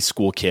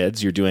preschool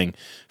kids. You're doing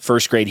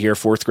 1st grade here,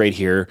 4th grade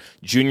here,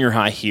 junior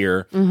high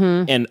here.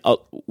 And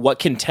what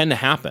can tend to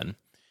happen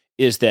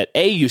is that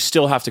you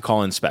still have to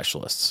call in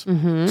specialists.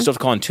 You still have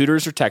to call in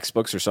tutors or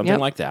textbooks or something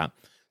like that.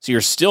 So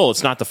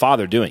it's not the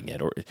father doing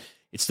it, or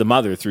it's the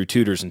mother through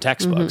tutors and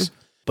textbooks.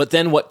 But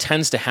then what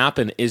tends to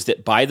happen is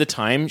that by the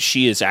time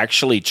she is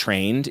actually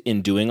trained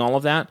in doing all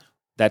of that,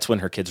 that's when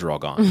her kids are all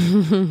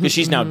gone, because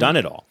she's now done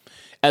it all.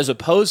 As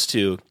opposed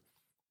to,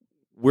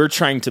 we're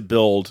trying to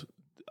build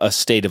a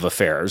state of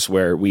affairs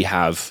where we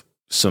have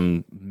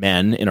some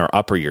men in our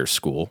upper year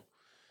school.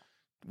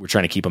 We're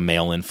trying to keep a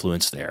male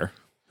influence there,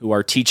 who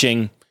are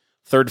teaching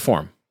 3rd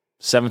form,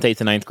 7th,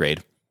 8th, and 9th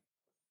grade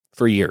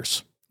for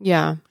years.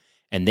 Yeah.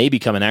 And they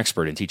become an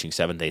expert in teaching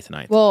 7th, 8th, and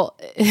 9th. Well,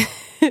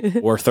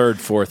 or 3rd,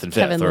 4th, and 5th.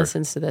 Kevin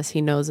listens to this.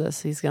 He knows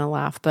this. He's going to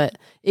laugh. But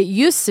it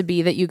used to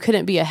be that you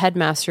couldn't be a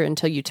headmaster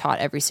until you taught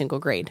every single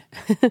grade.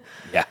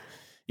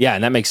 Yeah,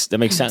 and that makes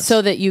sense.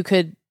 So that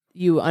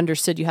you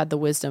understood, you had the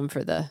wisdom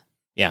for the...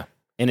 Yeah.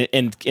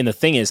 And the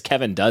thing is,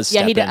 Kevin does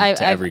step into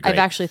every grade. I've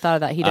actually thought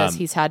of that. He does.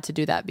 He's had to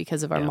do that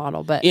because of our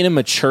model. But in a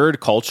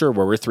matured culture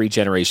where we're 3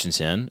 generations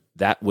in,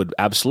 that would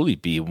absolutely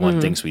be one of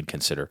the things we'd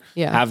consider.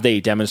 Yeah. Have they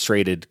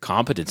demonstrated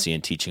competency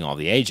in teaching all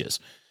the ages?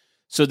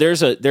 So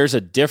there's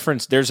a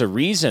difference. There's a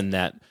reason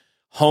that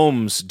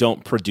homes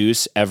don't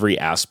produce every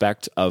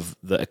aspect of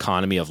the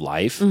economy of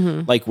life,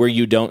 like where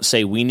you don't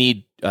say we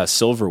need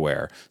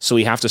silverware, so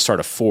we have to start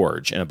a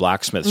forge and a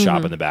blacksmith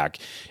shop in the back,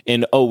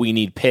 and we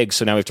need pigs,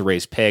 so now we have to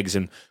raise pigs,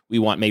 and we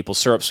want maple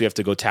syrup, so we have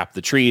to go tap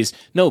the trees.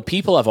 No,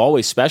 people have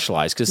always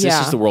specialized because this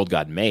is the world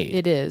God made.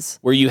 It is.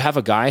 Where you have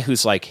a guy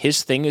who's like,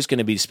 his thing is going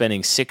to be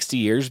spending 60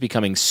 years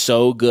becoming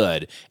so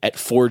good at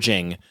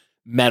forging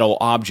metal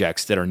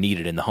objects that are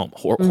needed in the home,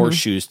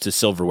 horseshoes to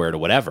silverware to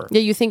whatever.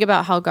 Yeah, you think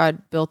about how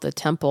God built the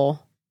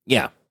temple.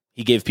 Yeah,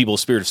 he gave people a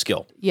spirit of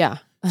skill. Yeah.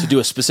 To do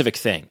a specific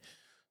thing.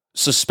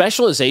 So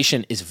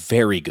specialization is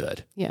very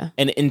good. Yeah.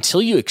 And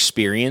until you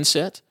experience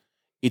it,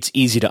 it's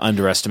easy to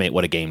underestimate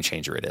what a game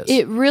changer it is.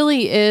 It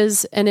really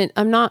is. And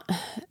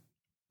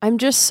I'm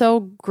just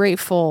so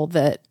grateful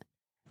that,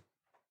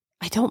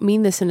 I don't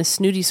mean this in a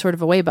snooty sort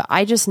of a way, but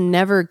I just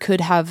never could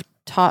have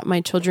taught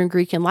my children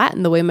Greek and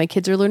Latin the way my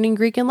kids are learning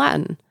Greek and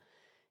Latin.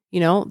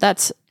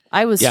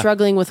 I was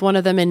struggling with one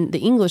of them in the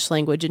English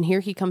language, and here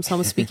he comes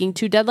home speaking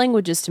 2 dead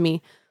languages to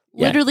me,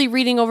 literally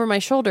reading over my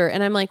shoulder.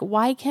 And I'm like,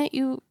 why can't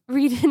you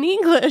read in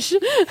English?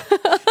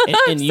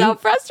 I'm so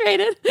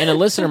frustrated. And a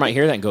listener might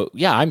hear that and go,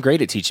 yeah, I'm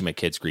great at teaching my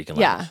kids Greek and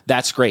Latin. Yeah.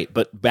 That's great.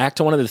 But back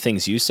to one of the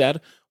things you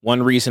said,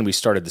 one reason we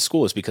started the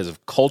school is because of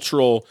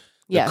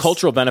the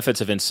cultural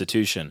benefits of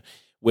institution,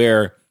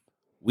 where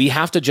we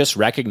have to just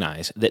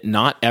recognize that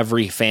not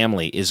every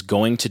family is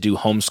going to do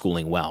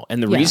homeschooling well.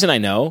 And the reason I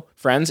know,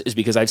 friends, is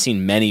because I've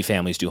seen many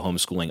families do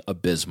homeschooling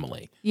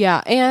abysmally.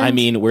 Yeah. And I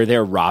mean, where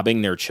they're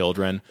robbing their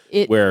children,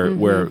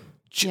 where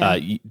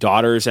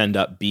daughters end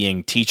up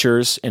being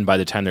teachers, and by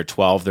the time they're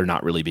 12, they're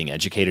not really being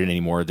educated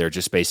anymore. They're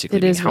just basically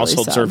being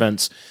household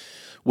servants,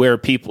 where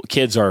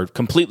kids are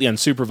completely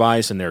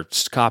unsupervised and they're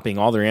copying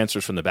all their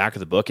answers from the back of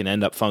the book and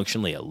end up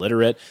functionally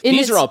illiterate.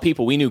 These are all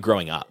people we knew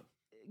growing up.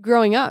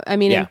 I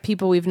mean, and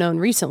people we've known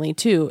recently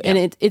too. Yeah.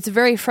 And it's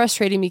very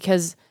frustrating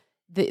because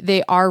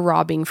they are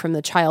robbing from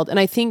the child. And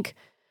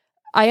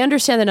I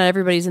understand that not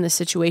everybody's in the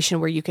situation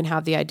where you can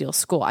have the ideal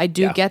school. I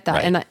do get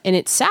that. Right. And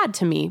it's sad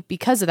to me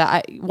because of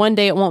that. One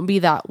day it won't be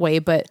that way,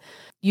 but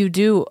you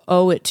do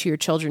owe it to your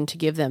children to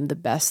give them the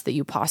best that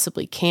you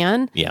possibly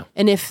can. Yeah.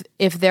 And if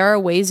there are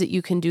ways that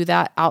you can do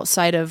that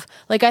outside of,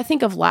 like, I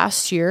think of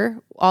last year,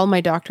 all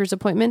my doctor's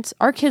appointments,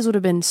 our kids would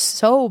have been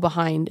so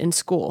behind in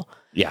school.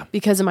 Yeah.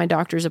 Because of my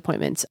doctor's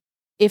appointments.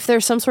 If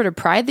there's some sort of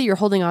pride that you're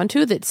holding on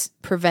to that's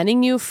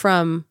preventing you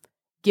from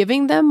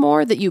giving them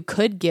more that you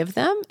could give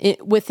them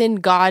within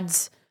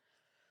God's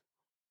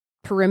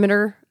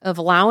perimeter of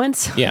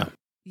allowance,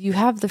 you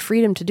have the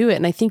freedom to do it.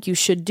 And I think you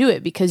should do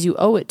it because you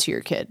owe it to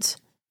your kids.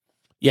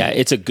 Yeah,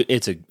 it's a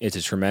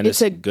tremendous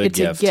good gift.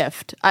 It's a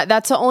gift.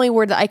 That's the only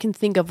word that I can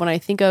think of when I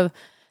think of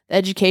the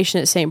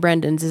education at St.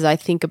 Brendan's, is I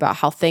think about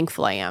how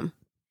thankful I am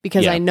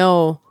because I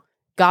know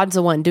God's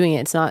the one doing it.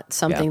 It's not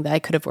something that I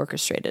could have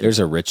orchestrated. There's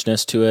a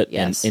richness to it.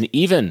 Yes. And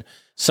even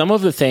some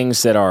of the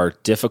things that are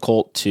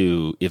difficult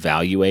to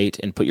evaluate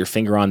and put your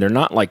finger on, they're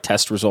not like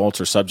test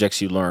results or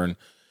subjects you learn,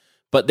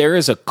 but there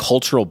is a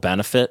cultural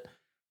benefit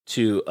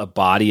to a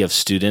body of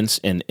students,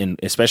 and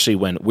especially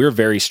when we're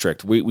very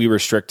strict. We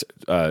restrict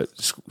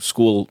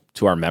school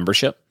to our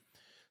membership.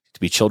 To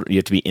be children, you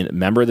have to be a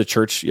member of the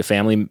church. Your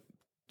family,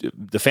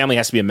 the family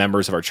has to be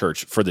members of our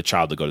church for the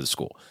child to go to the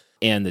school,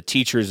 and the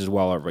teachers as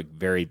well are like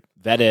very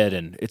vetted,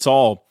 and it's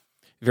all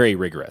very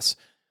rigorous.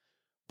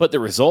 But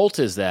the result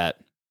is that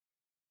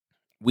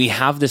we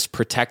have this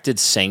protected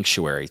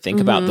sanctuary. Think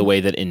about the way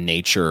that in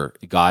nature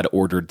God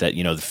ordered that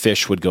the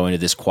fish would go into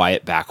this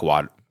quiet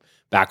backwater,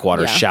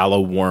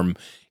 shallow, warm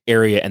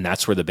area, and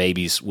that's where the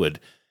babies would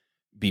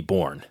be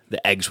born.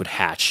 The eggs would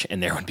hatch,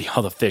 and there would be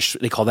all the fish.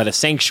 They call that a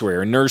sanctuary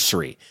or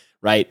nursery,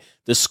 right?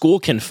 The school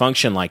can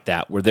function like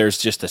that, where there's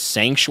just a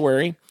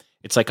sanctuary.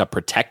 It's like a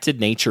protected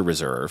nature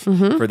reserve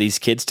for these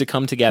kids to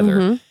come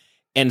together.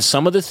 And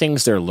some of the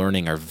things they're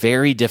learning are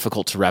very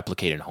difficult to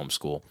replicate in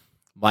homeschool.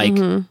 Like,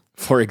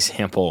 for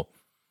example,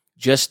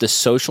 just the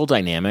social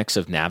dynamics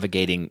of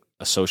navigating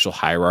a social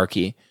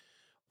hierarchy.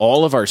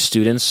 All of our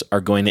students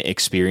are going to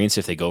experience,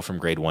 if they go from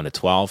grade 1 to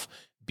 12,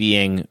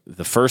 being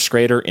the first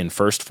grader in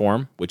first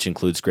form, which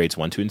includes grades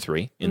 1, 2, and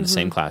 3 in the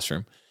same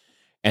classroom.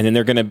 And then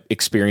they're going to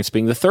experience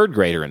being the third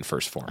grader in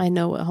first form. I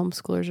know what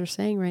homeschoolers are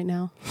saying right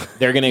now.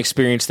 They're going to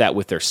experience that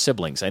with their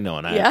siblings. I know,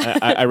 and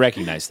I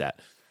recognize that.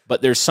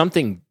 But there's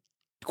something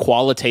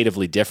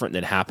qualitatively different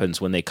that happens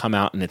when they come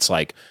out, and it's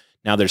like,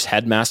 now there's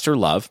Headmaster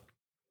Love,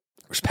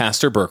 there's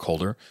Pastor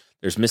Burkholder,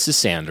 there's Mrs.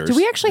 Sanders. Do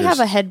we actually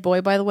have a head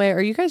boy, by the way? Or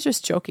are you guys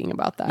just joking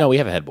about that? No, we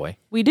have a head boy.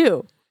 We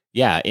do.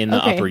 Yeah, in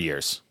the upper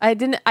years. I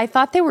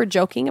thought they were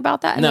joking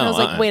about that. And then I was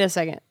like, wait a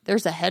second.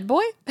 There's a head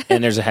boy?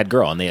 And there's a head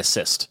girl, and they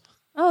assist.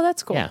 Oh,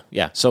 that's cool.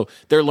 Yeah. So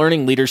they're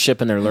learning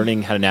leadership and they're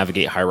learning how to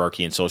navigate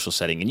hierarchy and social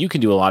setting. And you can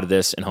do a lot of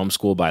this in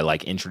homeschool by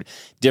like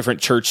different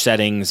church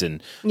settings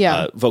and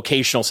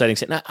vocational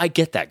settings. And I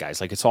get that, guys.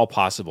 Like, it's all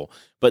possible.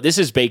 But this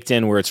is baked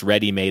in where it's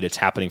ready-made. It's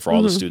happening for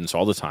all the students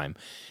all the time.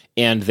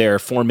 And they're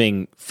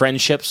forming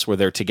friendships where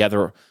they're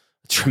together a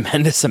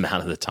tremendous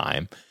amount of the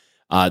time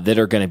that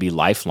are going to be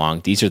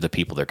lifelong. These are the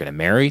people they're going to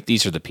marry.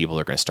 These are the people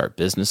they're going to start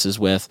businesses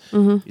with.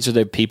 These are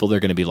the people they're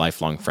going to be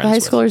lifelong friends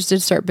with. The high schoolers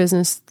did start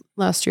business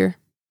last year.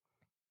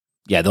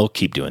 Yeah, they'll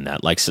keep doing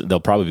that. Like,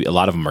 they'll probably be, a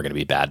lot of them are going to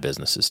be bad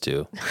businesses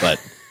too.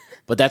 But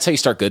that's how you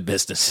start good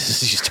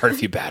businesses. You start a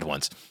few bad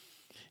ones.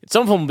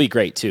 Some of them will be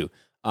great too.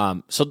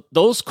 So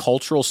those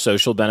cultural,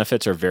 social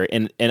benefits are very,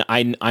 and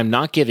I'm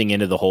not giving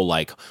into the whole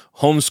like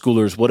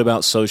homeschoolers. What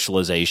about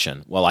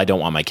socialization? Well, I don't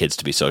want my kids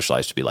to be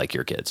socialized to be like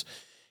your kids.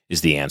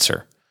 Is the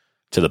answer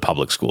to the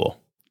public school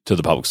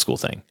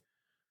thing.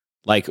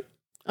 Like,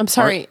 I'm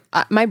sorry,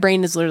 my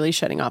brain is literally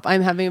shutting off.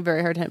 I'm having a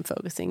very hard time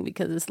focusing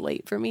because it's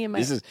late for me.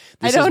 I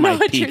don't know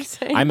what you're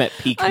saying. I'm at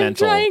peak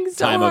mental time of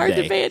day. I'm trying so hard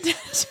to pay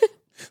attention.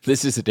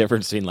 This is the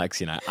difference between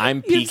Lexi and I. I'm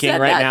You've peaking said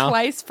right that now.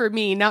 Twice for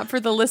me, not for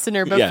the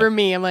listener, but for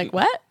me. I'm like,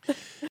 what?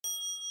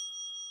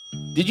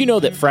 Did you know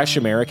that fresh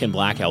American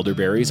black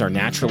elderberries are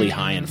naturally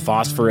high in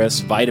phosphorus,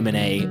 vitamin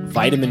A,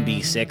 vitamin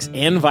B6,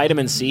 and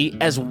vitamin C,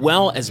 as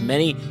well as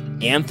many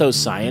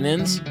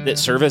anthocyanins that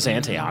serve as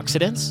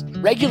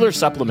antioxidants? Regular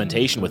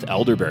supplementation with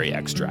elderberry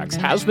extracts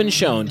has been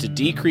shown to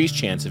decrease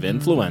chance of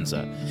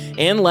influenza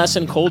and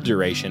lessen cold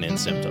duration and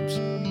symptoms.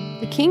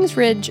 The Kings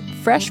Ridge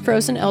fresh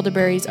frozen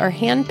elderberries are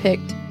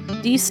hand-picked,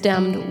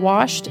 destemmed,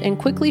 washed, and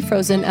quickly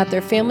frozen at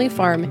their family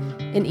farm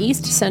in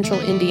East Central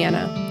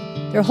Indiana.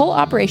 Their whole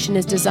operation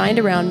is designed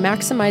around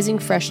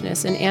maximizing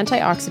freshness and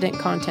antioxidant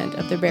content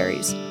of their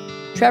berries.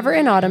 Trevor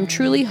and Autumn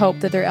truly hope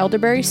that their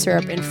elderberry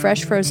syrup and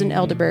fresh frozen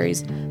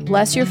elderberries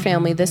bless your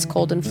family this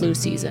cold and flu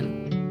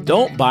season.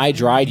 Don't buy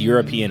dried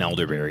European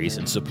elderberries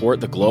and support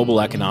the global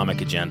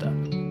economic agenda.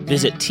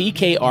 Visit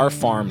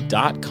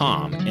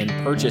tkrfarm.com and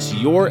purchase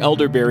your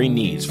elderberry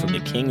needs from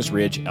the Kings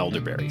Ridge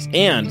elderberries.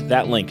 And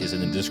that link is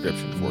in the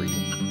description for you.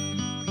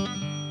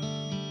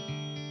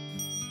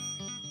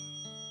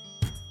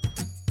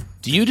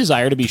 Do you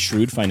desire to be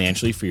shrewd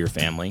financially for your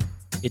family?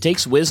 It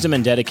takes wisdom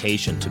and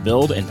dedication to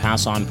build and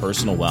pass on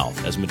personal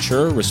wealth, as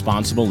mature,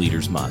 responsible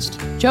leaders must.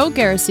 Joe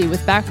Garrissey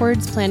with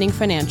Backwards Planning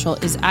Financial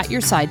is at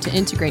your side to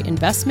integrate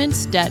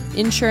investments, debt,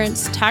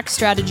 insurance, tax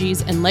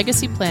strategies, and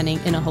legacy planning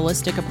in a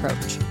holistic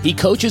approach. He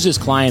coaches his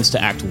clients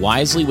to act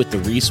wisely with the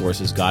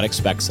resources God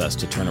expects us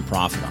to turn a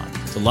profit on,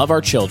 to love our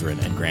children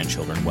and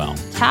grandchildren well.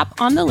 Tap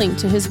on the link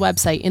to his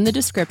website in the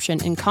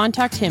description and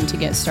contact him to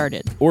get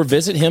started. Or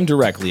visit him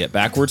directly at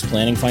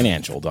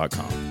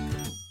backwardsplanningsfinancial.com.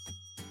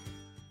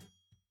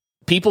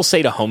 People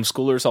say to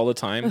homeschoolers all the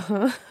time,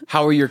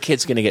 how are your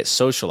kids going to get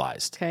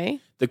socialized? Okay.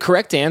 The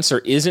correct answer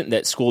isn't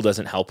that school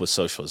doesn't help with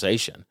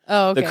socialization.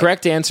 Oh, okay. The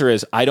correct answer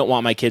is, I don't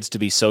want my kids to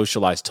be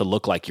socialized to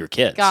look like your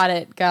kids. Got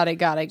it.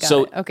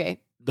 So okay.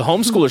 The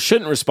homeschooler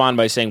shouldn't respond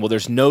by saying, well,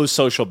 there's no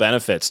social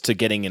benefits to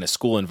getting in a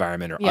school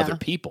environment or other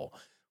people.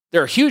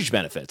 There are huge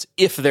benefits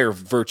if they're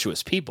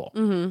virtuous people.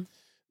 Mm-hmm.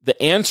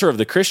 The answer of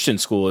the Christian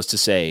school is to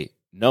say,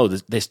 no,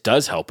 this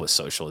does help with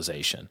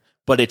socialization.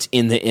 But it's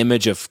in the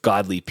image of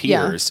godly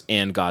peers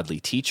and godly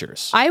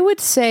teachers. I would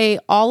say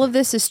all of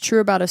this is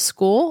true about a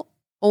school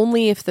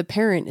only if the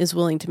parent is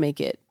willing to make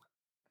it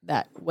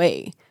that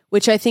way,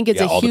 which I think is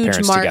a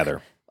huge mark.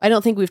 Together. I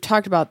don't think we've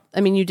talked about,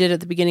 I mean, you did at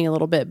the beginning a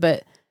little bit,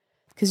 but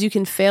because you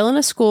can fail in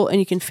a school and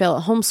you can fail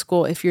at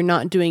homeschool if you're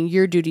not doing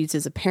your duties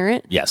as a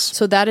parent. Yes.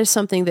 So that is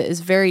something that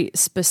is very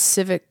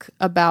specific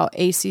about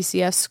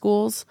ACCS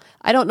schools.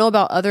 I don't know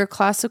about other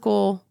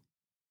classical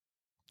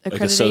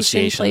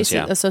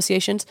accreditation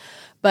associations,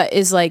 but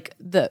is like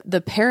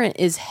the parent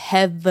is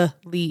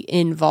heavily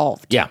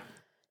involved. Yeah.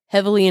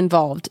 Heavily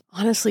involved.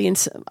 Honestly, in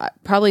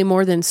probably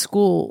more than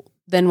school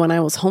than when I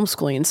was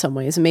homeschooling in some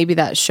ways. And maybe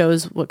that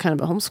shows what kind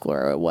of a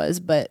homeschooler it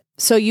was. But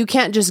so you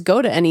can't just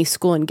go to any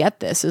school and get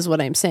this, is what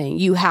I'm saying.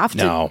 You have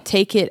to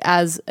take it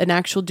as an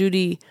actual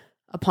duty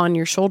upon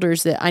your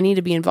shoulders that I need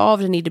to be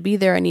involved. I need to be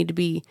there. I need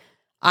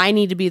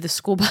to be the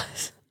school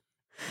bus.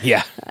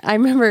 Yeah. I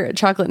remember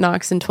Chocolate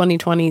Knox in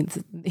 2020,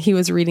 he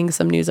was reading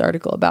some news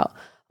article about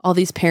all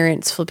these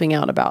parents flipping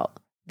out about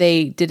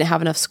they didn't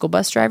have enough school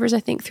bus drivers, I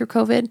think, through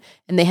COVID,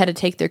 and they had to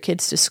take their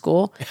kids to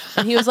school.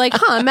 And he was like,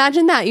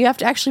 imagine that. You have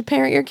to actually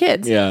parent your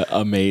kids. Yeah,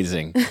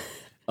 amazing.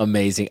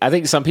 Amazing. I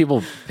think some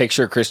people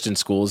picture Christian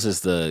schools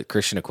as the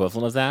Christian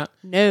equivalent of that.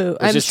 No,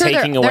 I'm sure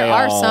there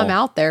are some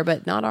out there,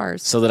 but not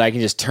ours. So that I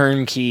can just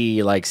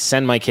turnkey, like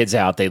send my kids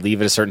out. They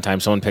leave at a certain time.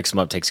 Someone picks them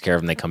up, takes care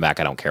of them. They come back.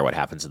 I don't care what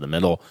happens in the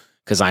middle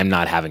because I'm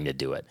not having to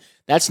do it.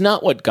 That's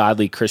not what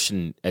godly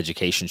Christian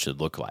education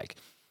should look like.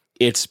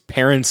 It's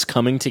parents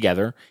coming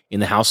together in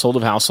the household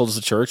of households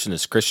of the church in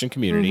this Christian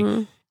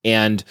community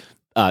and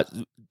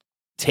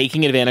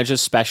taking advantage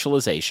of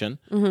specialization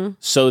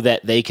so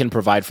that they can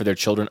provide for their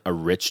children a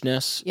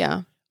richness,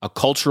 a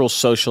cultural,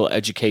 social,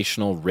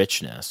 educational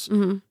richness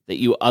that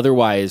you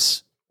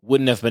otherwise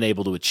wouldn't have been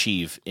able to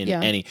achieve in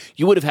any.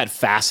 You would have had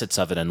facets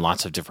of it in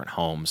lots of different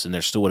homes, and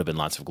there still would have been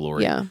lots of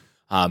glory. Yeah.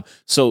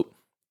 So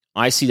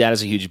I see that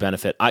as a huge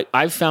benefit.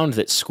 I've found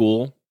that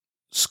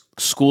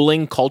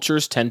schooling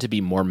cultures tend to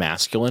be more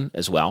masculine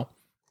as well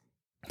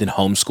than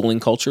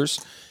homeschooling cultures,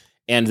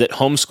 and that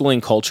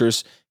homeschooling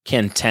cultures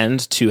can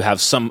tend to have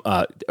some,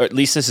 or at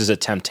least this is a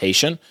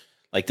temptation.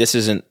 Like, this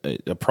isn't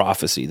a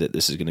prophecy that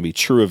this is going to be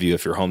true of you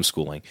if you're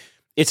homeschooling.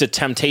 It's a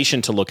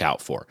temptation to look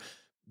out for.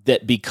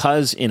 That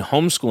because in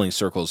homeschooling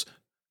circles,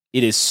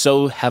 it is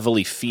so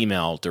heavily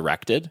female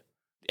directed,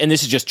 and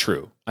this is just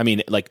true. I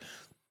mean, like,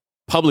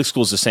 public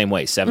school is the same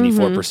way.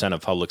 74%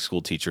 of public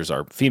school teachers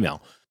are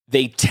female.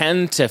 They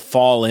tend to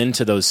fall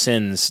into those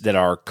sins that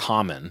are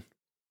common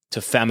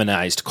to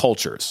feminized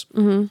cultures.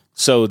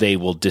 So they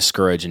will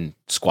discourage and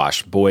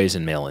squash boys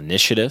and male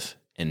initiative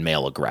and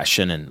male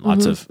aggression and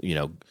lots of,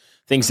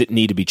 things that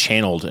need to be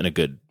channeled in a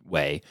good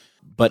way.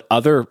 But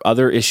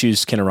other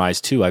issues can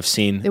arise too. I've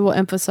seen... They will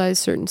emphasize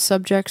certain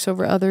subjects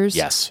over others.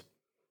 Yes.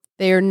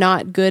 They are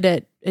not good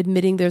at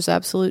admitting there's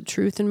absolute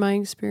truth in my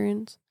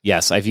experience.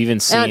 Yes, I've even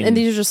seen... And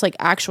these are just like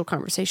actual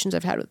conversations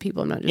I've had with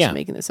people. I'm not just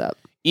making this up.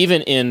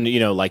 Even in,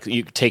 like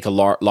you take a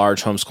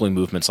large homeschooling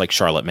movements like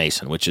Charlotte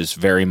Mason, which is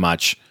very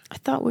much... I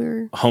thought we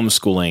were...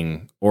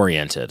 homeschooling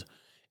oriented.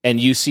 And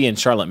you see in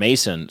Charlotte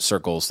Mason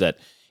circles that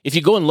if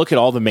you go and look at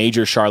all the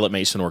major Charlotte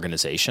Mason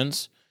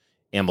organizations,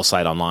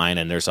 Ambleside Online,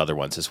 and there's other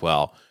ones as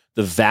well,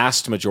 the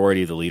vast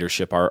majority of the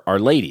leadership are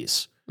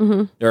ladies.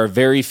 There are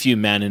very few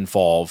men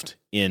involved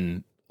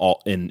in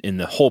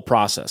the whole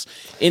process.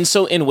 And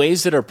so in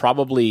ways that are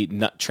probably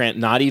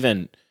not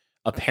even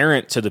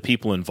apparent to the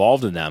people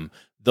involved in them,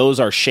 those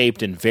are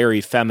shaped in very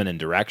feminine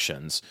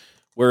directions.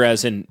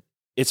 Whereas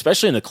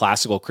especially in the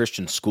classical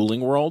Christian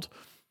schooling world,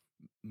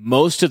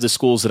 most of the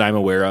schools that I'm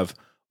aware of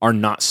are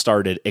not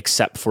started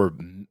except for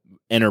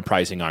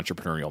enterprising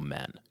entrepreneurial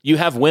men. You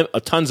have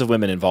tons of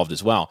women involved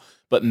as well,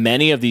 but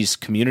many of these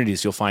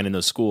communities you'll find in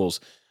those schools,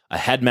 a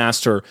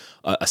headmaster,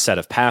 a set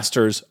of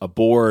pastors, a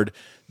board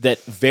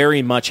that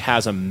very much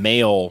has a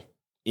male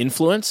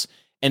influence.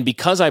 And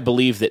because I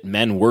believe that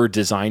men were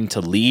designed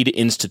to lead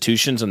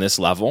institutions on this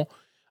level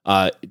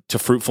to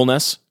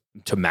fruitfulness,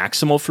 to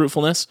maximal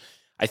fruitfulness,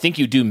 I think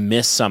you do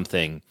miss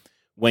something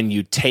when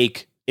you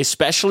take,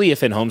 especially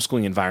if in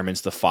homeschooling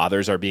environments, the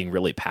fathers are being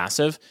really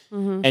passive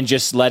and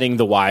just letting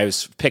the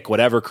wives pick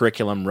whatever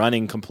curriculum,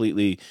 running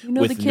completely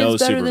with the no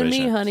kids better supervision. than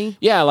me, honey.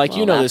 Yeah, like,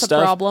 Well, this that's a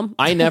stuff. problem.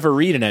 I never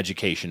read an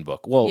education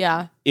book.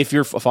 Well, if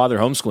you're a father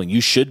homeschooling,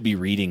 you should be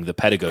reading the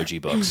pedagogy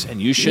books,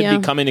 and you should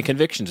be coming to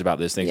convictions about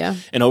this thing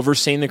and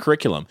overseeing the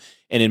curriculum.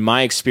 And in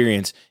my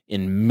experience,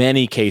 in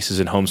many cases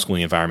in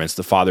homeschooling environments,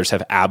 the fathers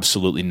have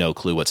absolutely no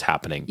clue what's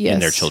happening in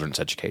their children's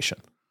education.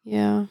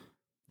 Yeah.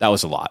 That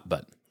was a lot,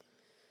 but...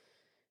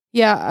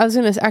 Yeah, I was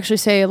going to actually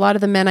say a lot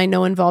of the men I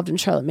know involved in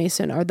Charlotte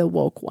Mason are the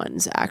woke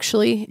ones,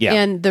 actually. Yeah.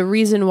 And the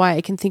reason why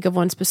I can think of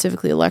one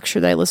specifically, a lecture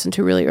that I listened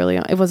to really early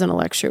on, it wasn't a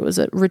lecture, it was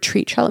a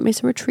retreat, Charlotte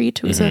Mason retreat.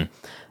 It was a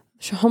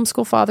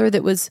homeschool father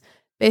that was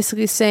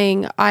basically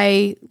saying,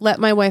 I let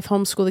my wife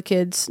homeschool the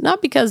kids,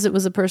 not because it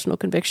was a personal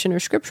conviction or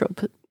scriptural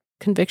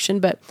conviction,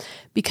 but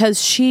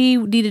because she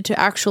needed to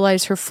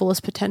actualize her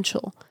fullest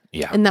potential.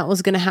 Yeah. And that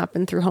was going to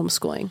happen through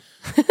homeschooling.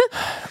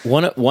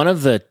 One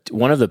of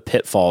the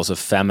pitfalls of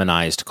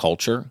feminized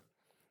culture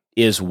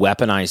is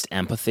weaponized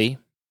empathy.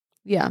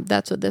 Yeah,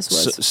 that's what this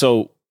was.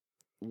 So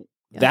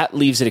that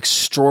leaves it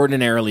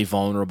extraordinarily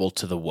vulnerable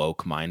to the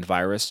woke mind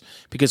virus,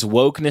 because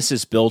wokeness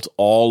is built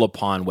all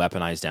upon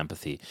weaponized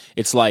empathy.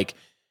 It's like,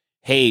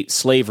 hey,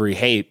 slavery,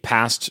 hey,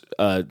 past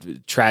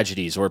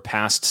tragedies or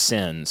past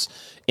sins.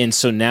 And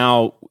so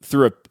now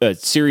through a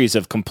series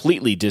of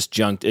completely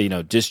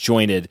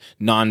disjointed,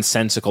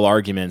 nonsensical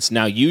arguments,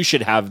 now you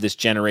should have this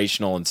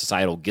generational and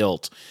societal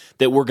guilt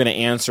that we're going to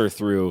answer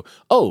through,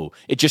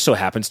 it just so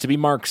happens to be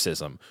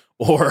Marxism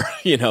or,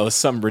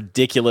 some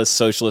ridiculous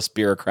socialist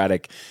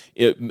bureaucratic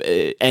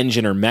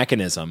engine or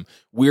mechanism.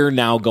 We're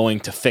now going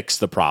to fix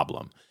the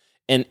problem.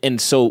 And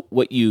so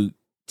what you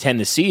tend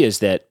to see is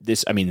that the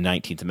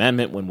 19th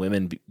Amendment, when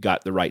women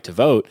got the right to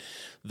vote,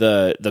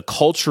 the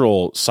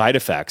cultural side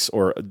effects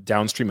or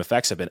downstream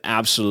effects have been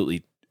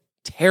absolutely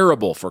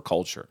terrible for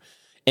culture.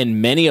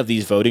 And many of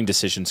these voting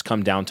decisions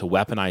come down to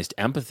weaponized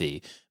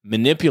empathy,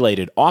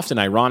 manipulated often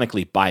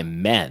ironically by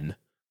men,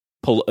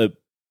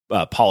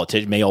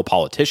 male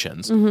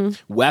politicians,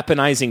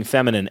 weaponizing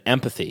feminine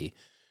empathy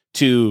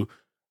to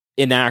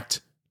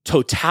enact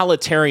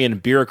totalitarian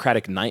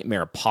bureaucratic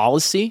nightmare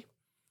policy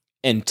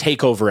and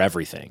take over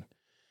everything.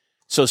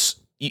 So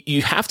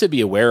you have to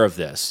be aware of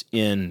this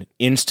in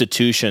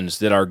institutions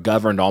that are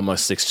governed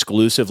almost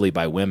exclusively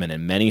by women,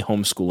 and many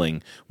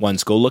homeschooling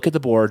ones. Go look at the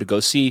board,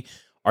 go see,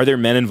 are there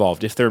men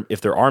involved? If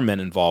there are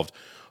men involved,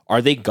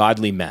 are they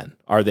godly men?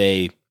 Are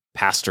they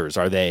pastors?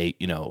 Are they,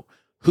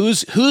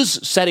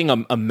 who's setting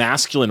a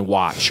masculine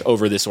watch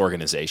over this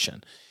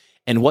organization?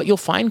 And what you'll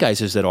find,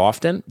 guys, is that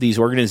often these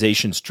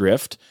organizations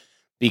drift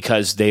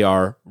because they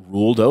are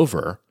ruled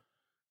over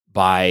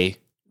by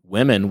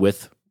women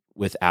with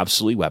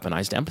absolutely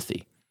weaponized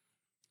empathy.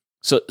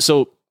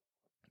 So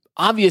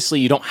Obviously,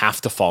 you don't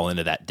have to fall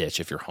into that ditch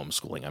if you're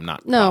homeschooling. I'm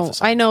not. No,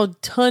 prophesying. I know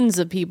tons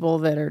of people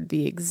that are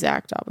the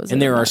exact opposite.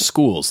 And there are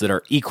schools that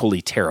are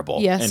equally terrible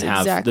and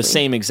have the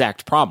same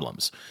exact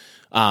problems.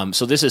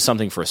 So this is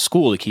something for a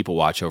school to keep a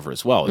watch over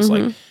as well. It's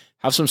like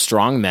have some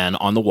strong men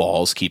on the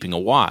walls keeping a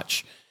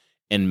watch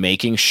and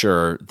making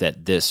sure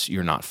that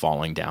you're not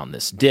falling down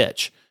this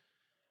ditch.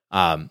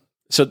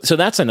 So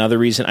that's another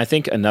reason. I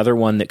think another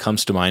one that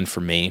comes to mind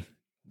for me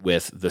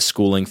with the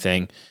schooling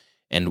thing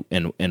and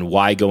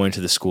why go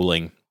into the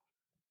schooling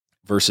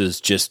versus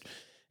just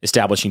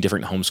establishing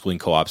different homeschooling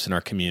co-ops in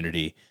our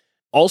community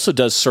also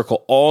does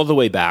circle all the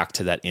way back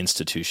to that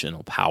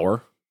institutional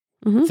power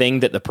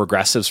thing that the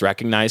progressives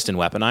recognized and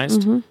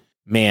weaponized.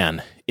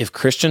 Man, if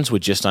Christians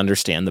would just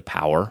understand the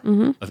power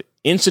of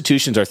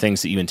institutions are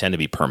things that you intend to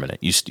be permanent.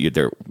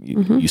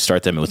 You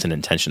start them with an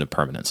intention of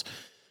permanence.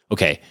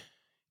 Okay,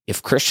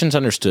 if Christians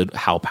understood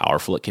how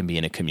powerful it can be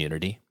in a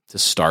community to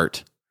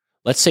start,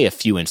 let's say, a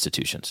few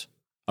institutions,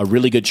 a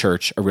really good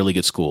church, a really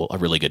good school, a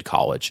really good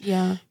college.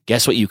 Yeah.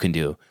 Guess what you can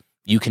do?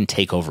 You can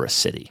take over a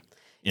city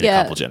in a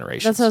couple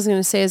generations. That's what I was going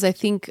to say is I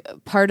think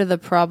part of the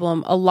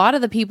problem, a lot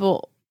of the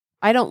people,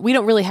 we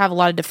don't really have a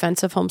lot of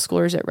defensive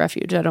homeschoolers at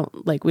Refuge.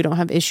 We don't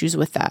have issues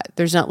with that.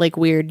 There's not like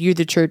weird, you're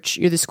the church,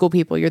 you're the school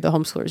people, you're the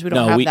homeschoolers. We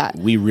don't have that.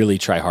 We really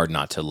try hard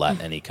not to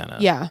let any kind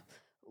of... Yeah.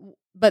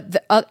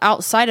 But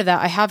outside of that,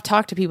 I have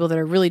talked to people that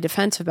are really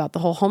defensive about the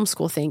whole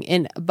homeschool thing.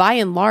 And by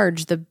and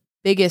large, the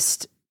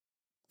biggest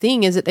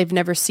thing is that they've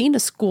never seen a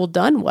school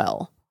done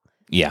well.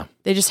 Yeah.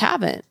 They just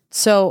haven't.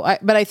 So,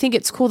 but I think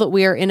it's cool that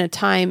we are in a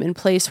time and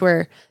place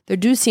where there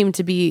do seem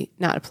to be,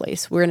 not a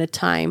place, we're in a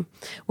time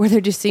where there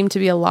just seem to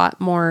be a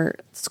lot more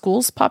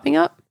schools popping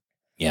up.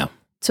 Yeah.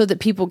 So that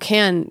people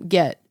can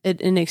get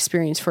an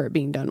experience for it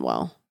being done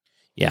well.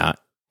 Yeah.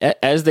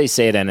 As they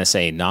say at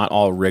NSA, not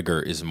all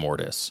rigor is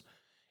mortis.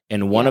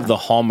 And one of the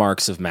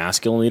hallmarks of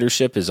masculine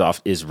leadership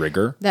is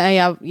rigor.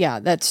 Yeah,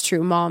 that's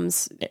true.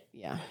 Moms,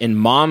 yeah. And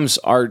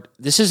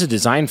this is a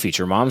design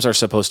feature. Moms are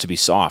supposed to be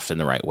soft in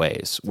the right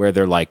ways, where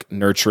they're like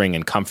nurturing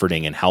and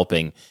comforting and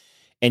helping.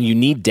 And you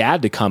need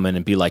dad to come in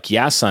and be like,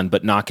 yeah, son,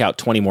 but knock out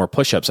 20 more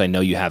push-ups. I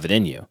know you have it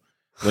in you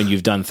when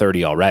you've done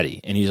 30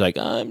 already. And he's like,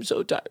 I'm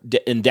so tired.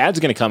 And dad's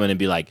going to come in and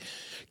be like,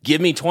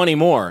 give me 20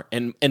 more.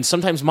 And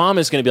sometimes mom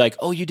is going to be like,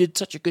 oh, you did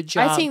such a good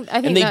job.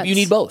 I think you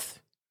need both.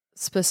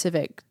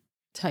 Specific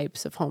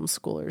types of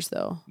homeschoolers,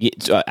 though.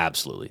 Yeah,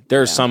 absolutely.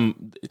 There are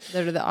some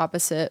that are the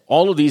opposite.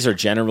 All of these are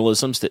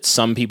generalisms that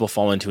some people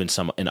fall into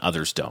and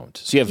others don't.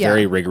 So you have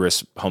very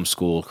rigorous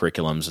homeschool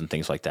curriculums and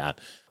things like that.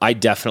 I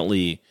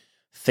definitely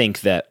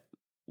think that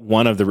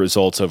one of the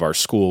results of our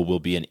school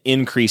will be an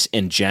increase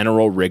in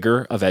general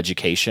rigor of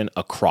education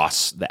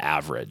across the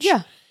average.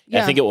 Yeah.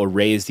 I think it will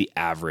raise the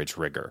average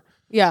rigor.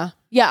 Yeah.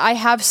 Yeah, I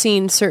have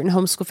seen certain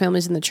homeschool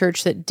families in the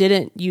church that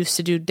didn't used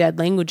to do dead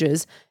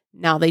languages.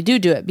 Now they do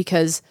it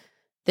because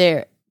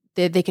they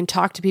can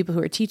talk to people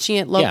who are teaching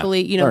it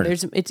locally.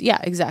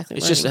 Exactly.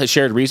 It's just a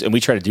shared reason. And we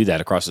try to do that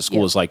across the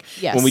school. Is like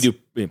when we do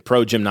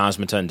pro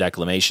gymnosmata and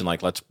declamation,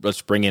 like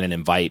let's bring in and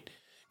invite,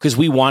 because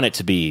we want it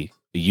to be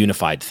a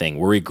unified thing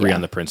where we agree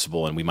on the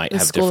principle and we might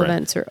have school different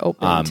events are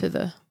open to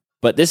the.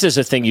 But this is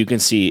a thing you can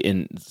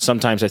see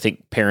sometimes I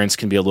think parents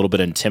can be a little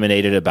bit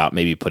intimidated about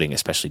maybe putting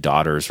especially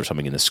daughters or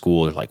something in the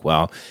school. They're like,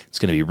 well, it's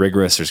going to be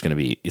rigorous. It's going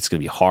to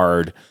be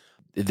hard.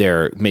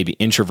 They're maybe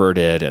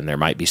introverted, and there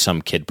might be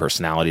some kid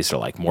personalities that are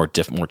like more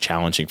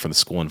challenging for the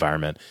school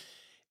environment.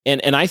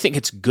 And I think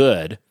it's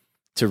good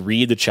to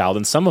read the child,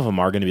 and some of them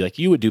are going to be like,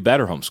 you would do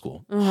better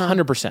homeschool,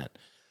 100%.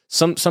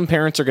 Some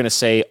parents are going to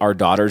say our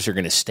daughters are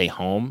going to stay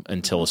home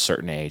until a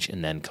certain age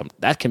and then come.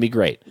 That can be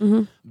great.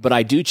 But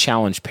I do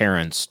challenge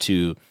parents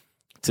to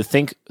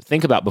think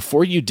about,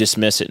 before you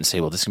dismiss it and say,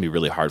 well, this is going to be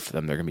really hard for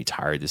them. They're going to be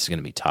tired. This is going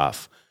to be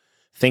tough.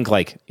 Think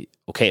like,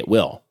 okay, it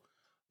will.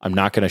 I'm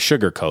not going to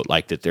sugarcoat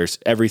like that.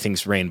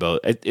 Everything's rainbow.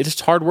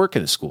 It's hard work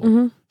in the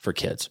school for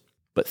kids.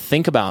 But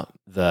think about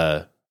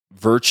the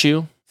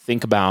virtue.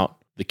 Think about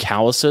the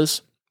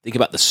calluses. Think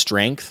about the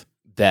strength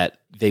that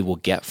they will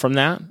get from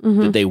that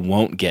they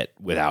won't get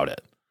without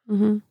it.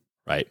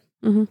 Right?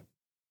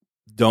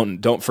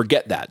 Don't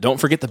forget that.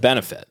 Don't forget the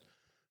benefit.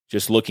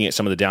 Just looking at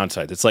some of the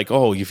downsides. It's like,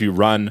 oh, if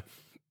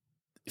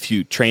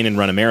you train and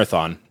run a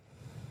marathon,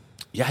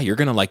 yeah, you're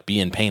going to be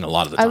in pain a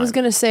lot of the time. I was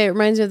going to say, it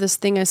reminds me of this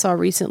thing I saw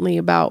recently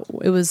it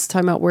was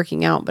talking about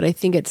working out, but I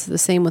think it's the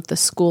same with the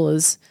school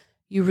is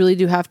you really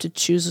do have to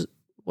choose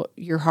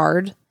your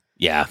hard.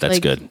 Yeah, that's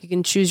good. You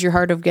can choose your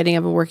hard of getting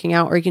up and working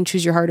out, or you can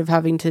choose your hard of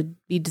having to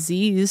be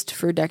diseased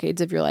for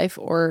decades of your life,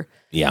 or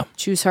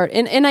choose hard.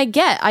 And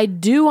I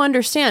do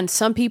understand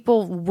some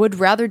people would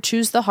rather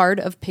choose the hard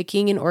of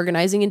picking and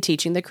organizing and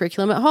teaching the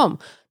curriculum at home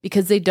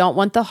because they don't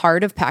want the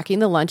hard of packing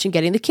the lunch and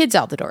getting the kids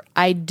out the door.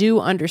 I do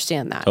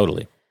understand that.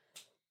 Totally.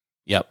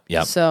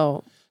 Yep.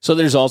 So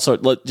there's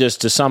also, just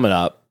to sum it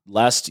up,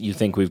 lest you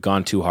think we've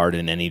gone too hard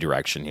in any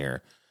direction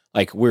here,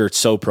 like we're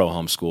so pro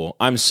homeschool.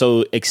 I'm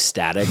so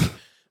ecstatic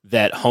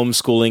that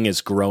homeschooling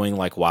is growing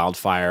like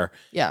wildfire.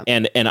 Yeah.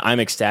 And I'm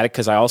ecstatic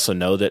because I also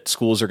know that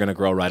schools are going to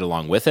grow right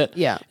along with it.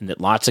 Yeah. And that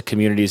lots of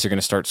communities are going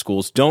to start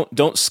schools.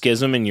 Don't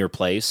schism in your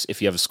place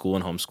if you have a school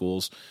and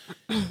homeschools.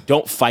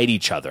 Don't fight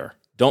each other.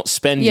 Don't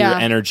spend your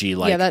energy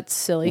like that's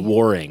silly.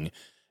 warring.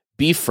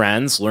 Be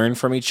friends, learn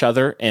from each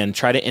other, and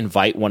try to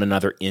invite one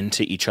another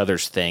into each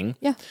other's thing.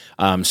 Yeah.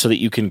 So that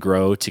you can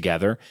grow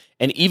together.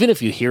 And even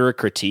if you hear a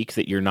critique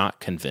that you're not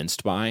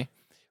convinced by,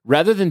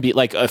 rather than be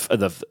like,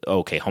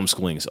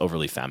 homeschooling is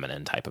overly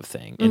feminine type of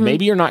thing. And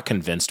maybe you're not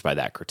convinced by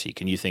that critique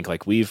and you think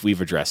like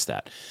we've addressed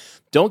that.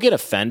 Don't get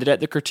offended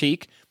at the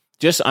critique.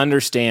 Just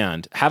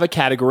understand, have a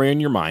category in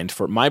your mind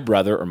for my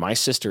brother or my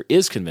sister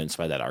is convinced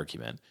by that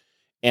argument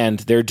and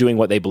they're doing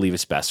what they believe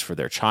is best for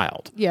their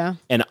child. Yeah.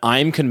 And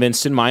I'm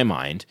convinced in my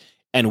mind,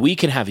 and we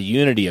can have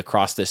unity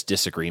across this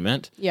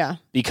disagreement. Yeah.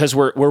 Because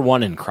we're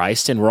one in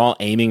Christ and we're all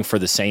aiming for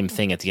the same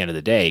thing at the end of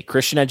the day.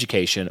 Christian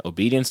education,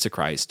 obedience to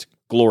Christ,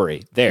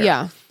 glory there.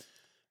 Yeah.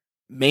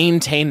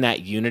 Maintain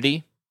that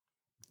unity.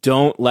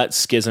 Don't let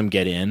schism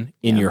get in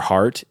your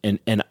heart. And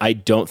I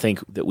don't think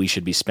that we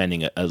should be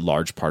spending a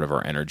large part of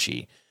our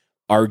energy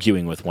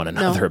arguing with one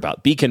another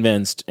about be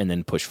convinced and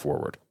then push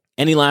forward.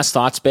 Any last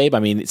thoughts, babe? I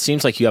mean, it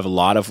seems like you have a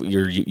lot of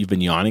you've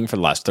been yawning for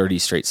the last 30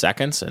 straight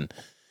seconds, and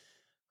I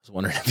was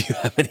wondering if you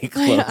have any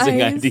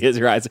closing ideas.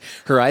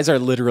 Her eyes are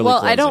literally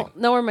closing. I don't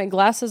know where my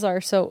glasses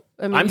are, so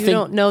I mean, you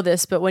don't know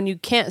this, but when you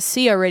can't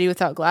see already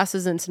without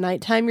glasses and it's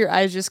nighttime, your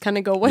eyes just kind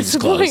of go, what's the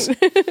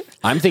point?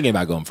 I'm thinking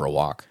about going for a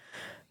walk.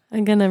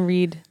 I'm going to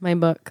read my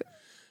book.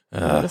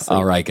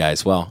 All right,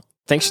 guys. Well,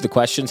 thanks for the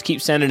questions.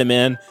 Keep sending them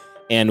in,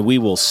 and we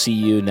will see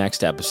you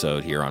next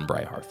episode here on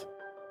Bright Hearth.